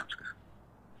so expensive.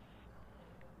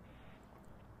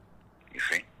 You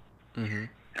see? Mm-hmm.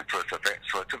 And so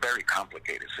it's a very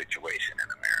complicated situation in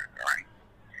America, right?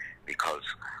 Because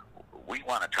we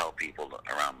want to tell people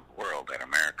around the world that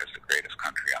America is the greatest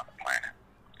country on the planet,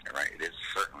 right? It is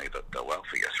certainly the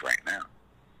wealthiest right now,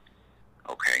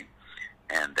 okay?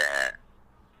 And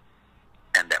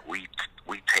that we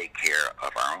take care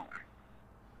of our own,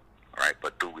 right?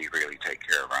 But do we really take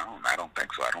care of our own? I don't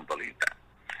think so. I don't believe that.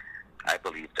 I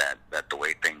believe that the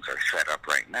way things are set up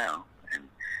right now,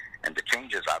 and the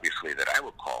changes, obviously, that I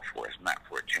would call for is not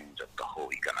for a change of the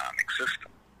whole economic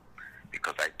system,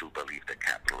 because I do believe that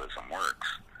capitalism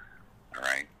works, all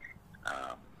right?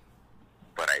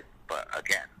 But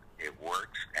again, it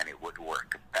works, and it would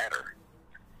work better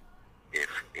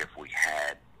if we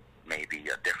had maybe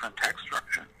a different tax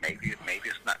structure. Maybe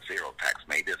it's not zero tax.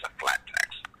 Maybe it's a flat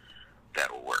tax.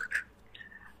 That'll work,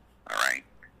 all right?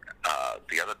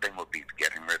 The other thing would be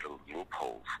getting rid of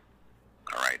loopholes,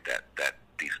 all right, that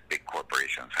these big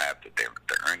corporations have, that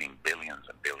they're earning billions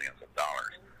and billions of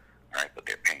dollars, all right, but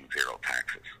they're paying zero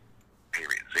taxes,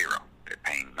 period, zero. They're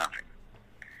paying nothing,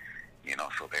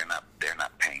 so they're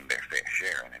not paying their fair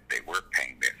share. And if they were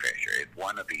paying their fair share, if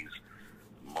one of these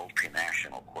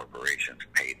multinational corporations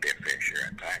paid their fair share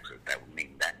in taxes, that would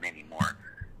mean that many more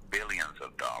billions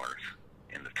of dollars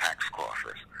in the tax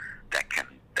coffers that can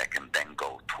then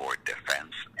go toward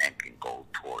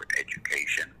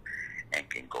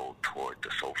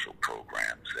social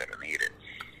programs that are needed.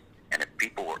 And if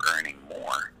people were earning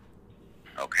more,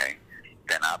 okay,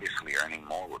 then obviously earning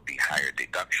more would be higher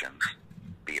deductions,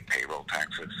 be it payroll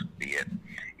taxes, be it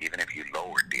even if you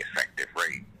lowered the effective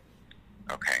rate,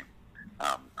 okay,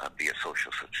 be it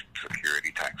social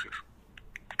security taxes,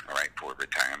 all right, for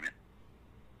retirement,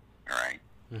 all right.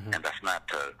 Mm-hmm. And that's not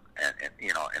to,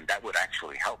 and that would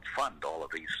actually help fund all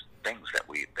of these things that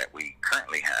we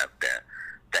currently have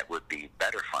that would be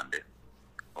better funded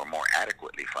or more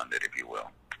adequately funded, if you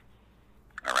will.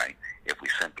 All right, if we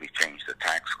simply change the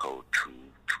tax code to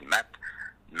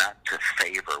not to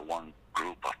favor one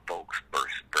group of folks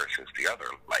versus the other,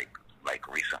 like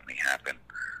recently happened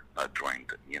during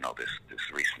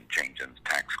this recent change in the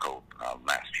tax code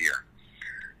last year.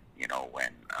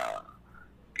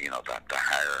 When the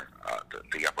higher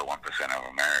the upper 1% of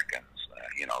Americans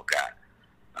got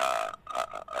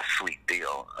a sweet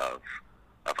deal of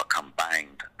a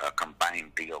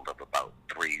combined deal of about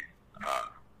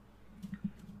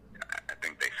I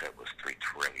think they said was $3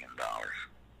 trillion.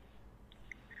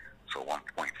 So 1.5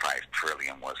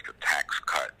 trillion was the tax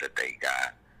cut that they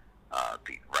got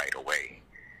right away,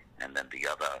 and then the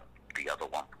other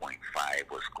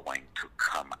 1.5 was going to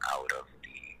come out of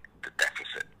the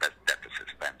deficit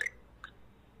spending.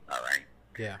 All right.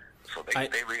 Yeah. So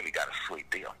they really got a sweet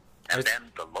deal. And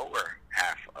then the lower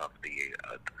half of the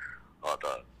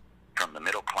from the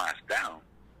middle class down,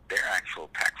 their actual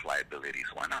tax liabilities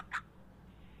went up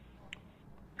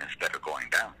instead of going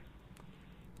down.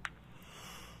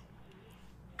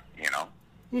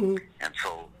 Mm-hmm. And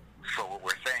so what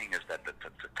we're saying is that the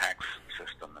tax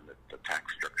system and the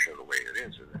tax structure, the way it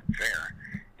is, isn't fair,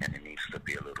 and it needs to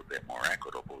be a little bit more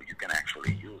equitable. You can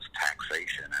actually use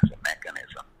taxation as a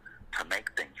mechanism to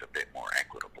make things a bit more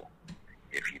equitable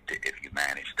if you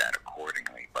manage that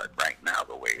accordingly. But right now,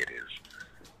 the way it is,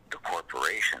 the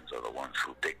corporations are the ones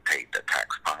who dictate the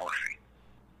tax policy.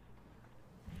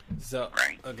 So,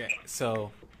 right? Okay,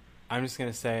 so I'm just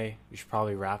going to say we should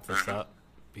probably wrap this up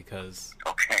because...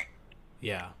 Okay.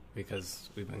 Yeah, because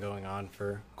we've been going on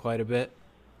for quite a bit.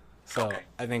 So okay.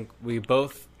 I think we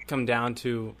both come down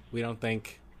to we don't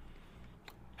think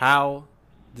how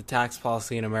the tax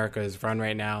policy in America is run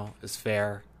right now is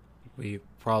fair. We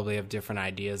probably have different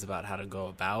ideas about how to go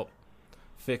about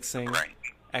fixing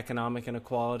economic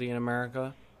inequality in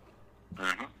America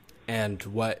and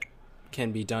what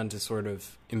can be done to sort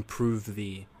of improve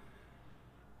the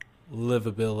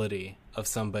livability of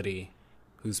somebody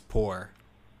who's poor,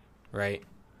 right?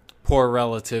 Poor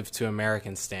relative to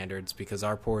American standards, because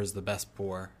our poor is the best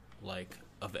poor, like,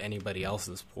 of anybody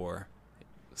else's poor.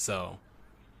 So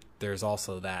there's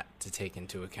also that to take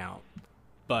into account.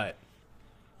 But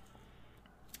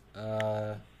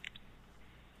I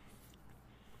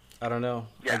don't know.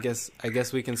 Yeah. I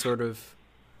guess we can sort of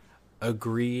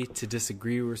agree to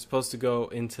disagree. We're supposed to go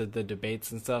into the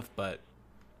debates and stuff, but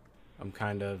I'm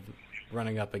kind of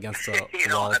running up against a wall of time. You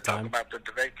don't want to talk about the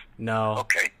debate? No.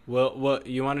 Okay. Well,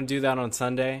 you want to do that on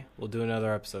Sunday? We'll do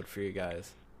another episode for you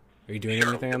guys. Are you doing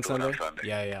anything on Sunday?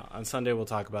 Yeah. On Sunday we'll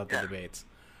talk about the debates.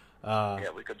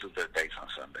 We could do the debates on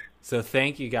Sunday. So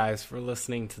thank you guys for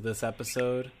listening to this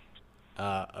episode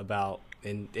about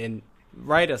and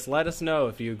write us. Let us know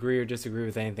if you agree or disagree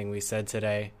with anything we said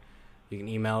today. You can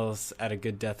email us at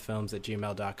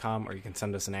agooddeathfilms@gmail.com, or you can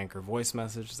send us an Anchor voice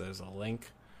message. There's a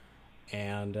link.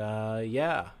 And,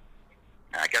 yeah.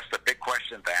 I guess the big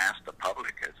question to ask the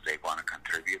public if they want to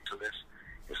contribute to this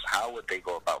is how would they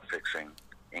go about fixing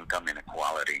income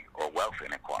inequality or wealth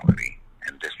inequality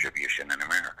and distribution in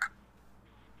America?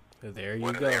 There you go.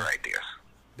 What are their ideas?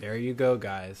 There you go,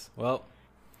 guys. Well,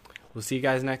 we'll see you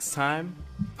guys next time.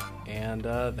 And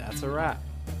that's a wrap.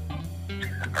 All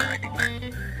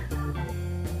right.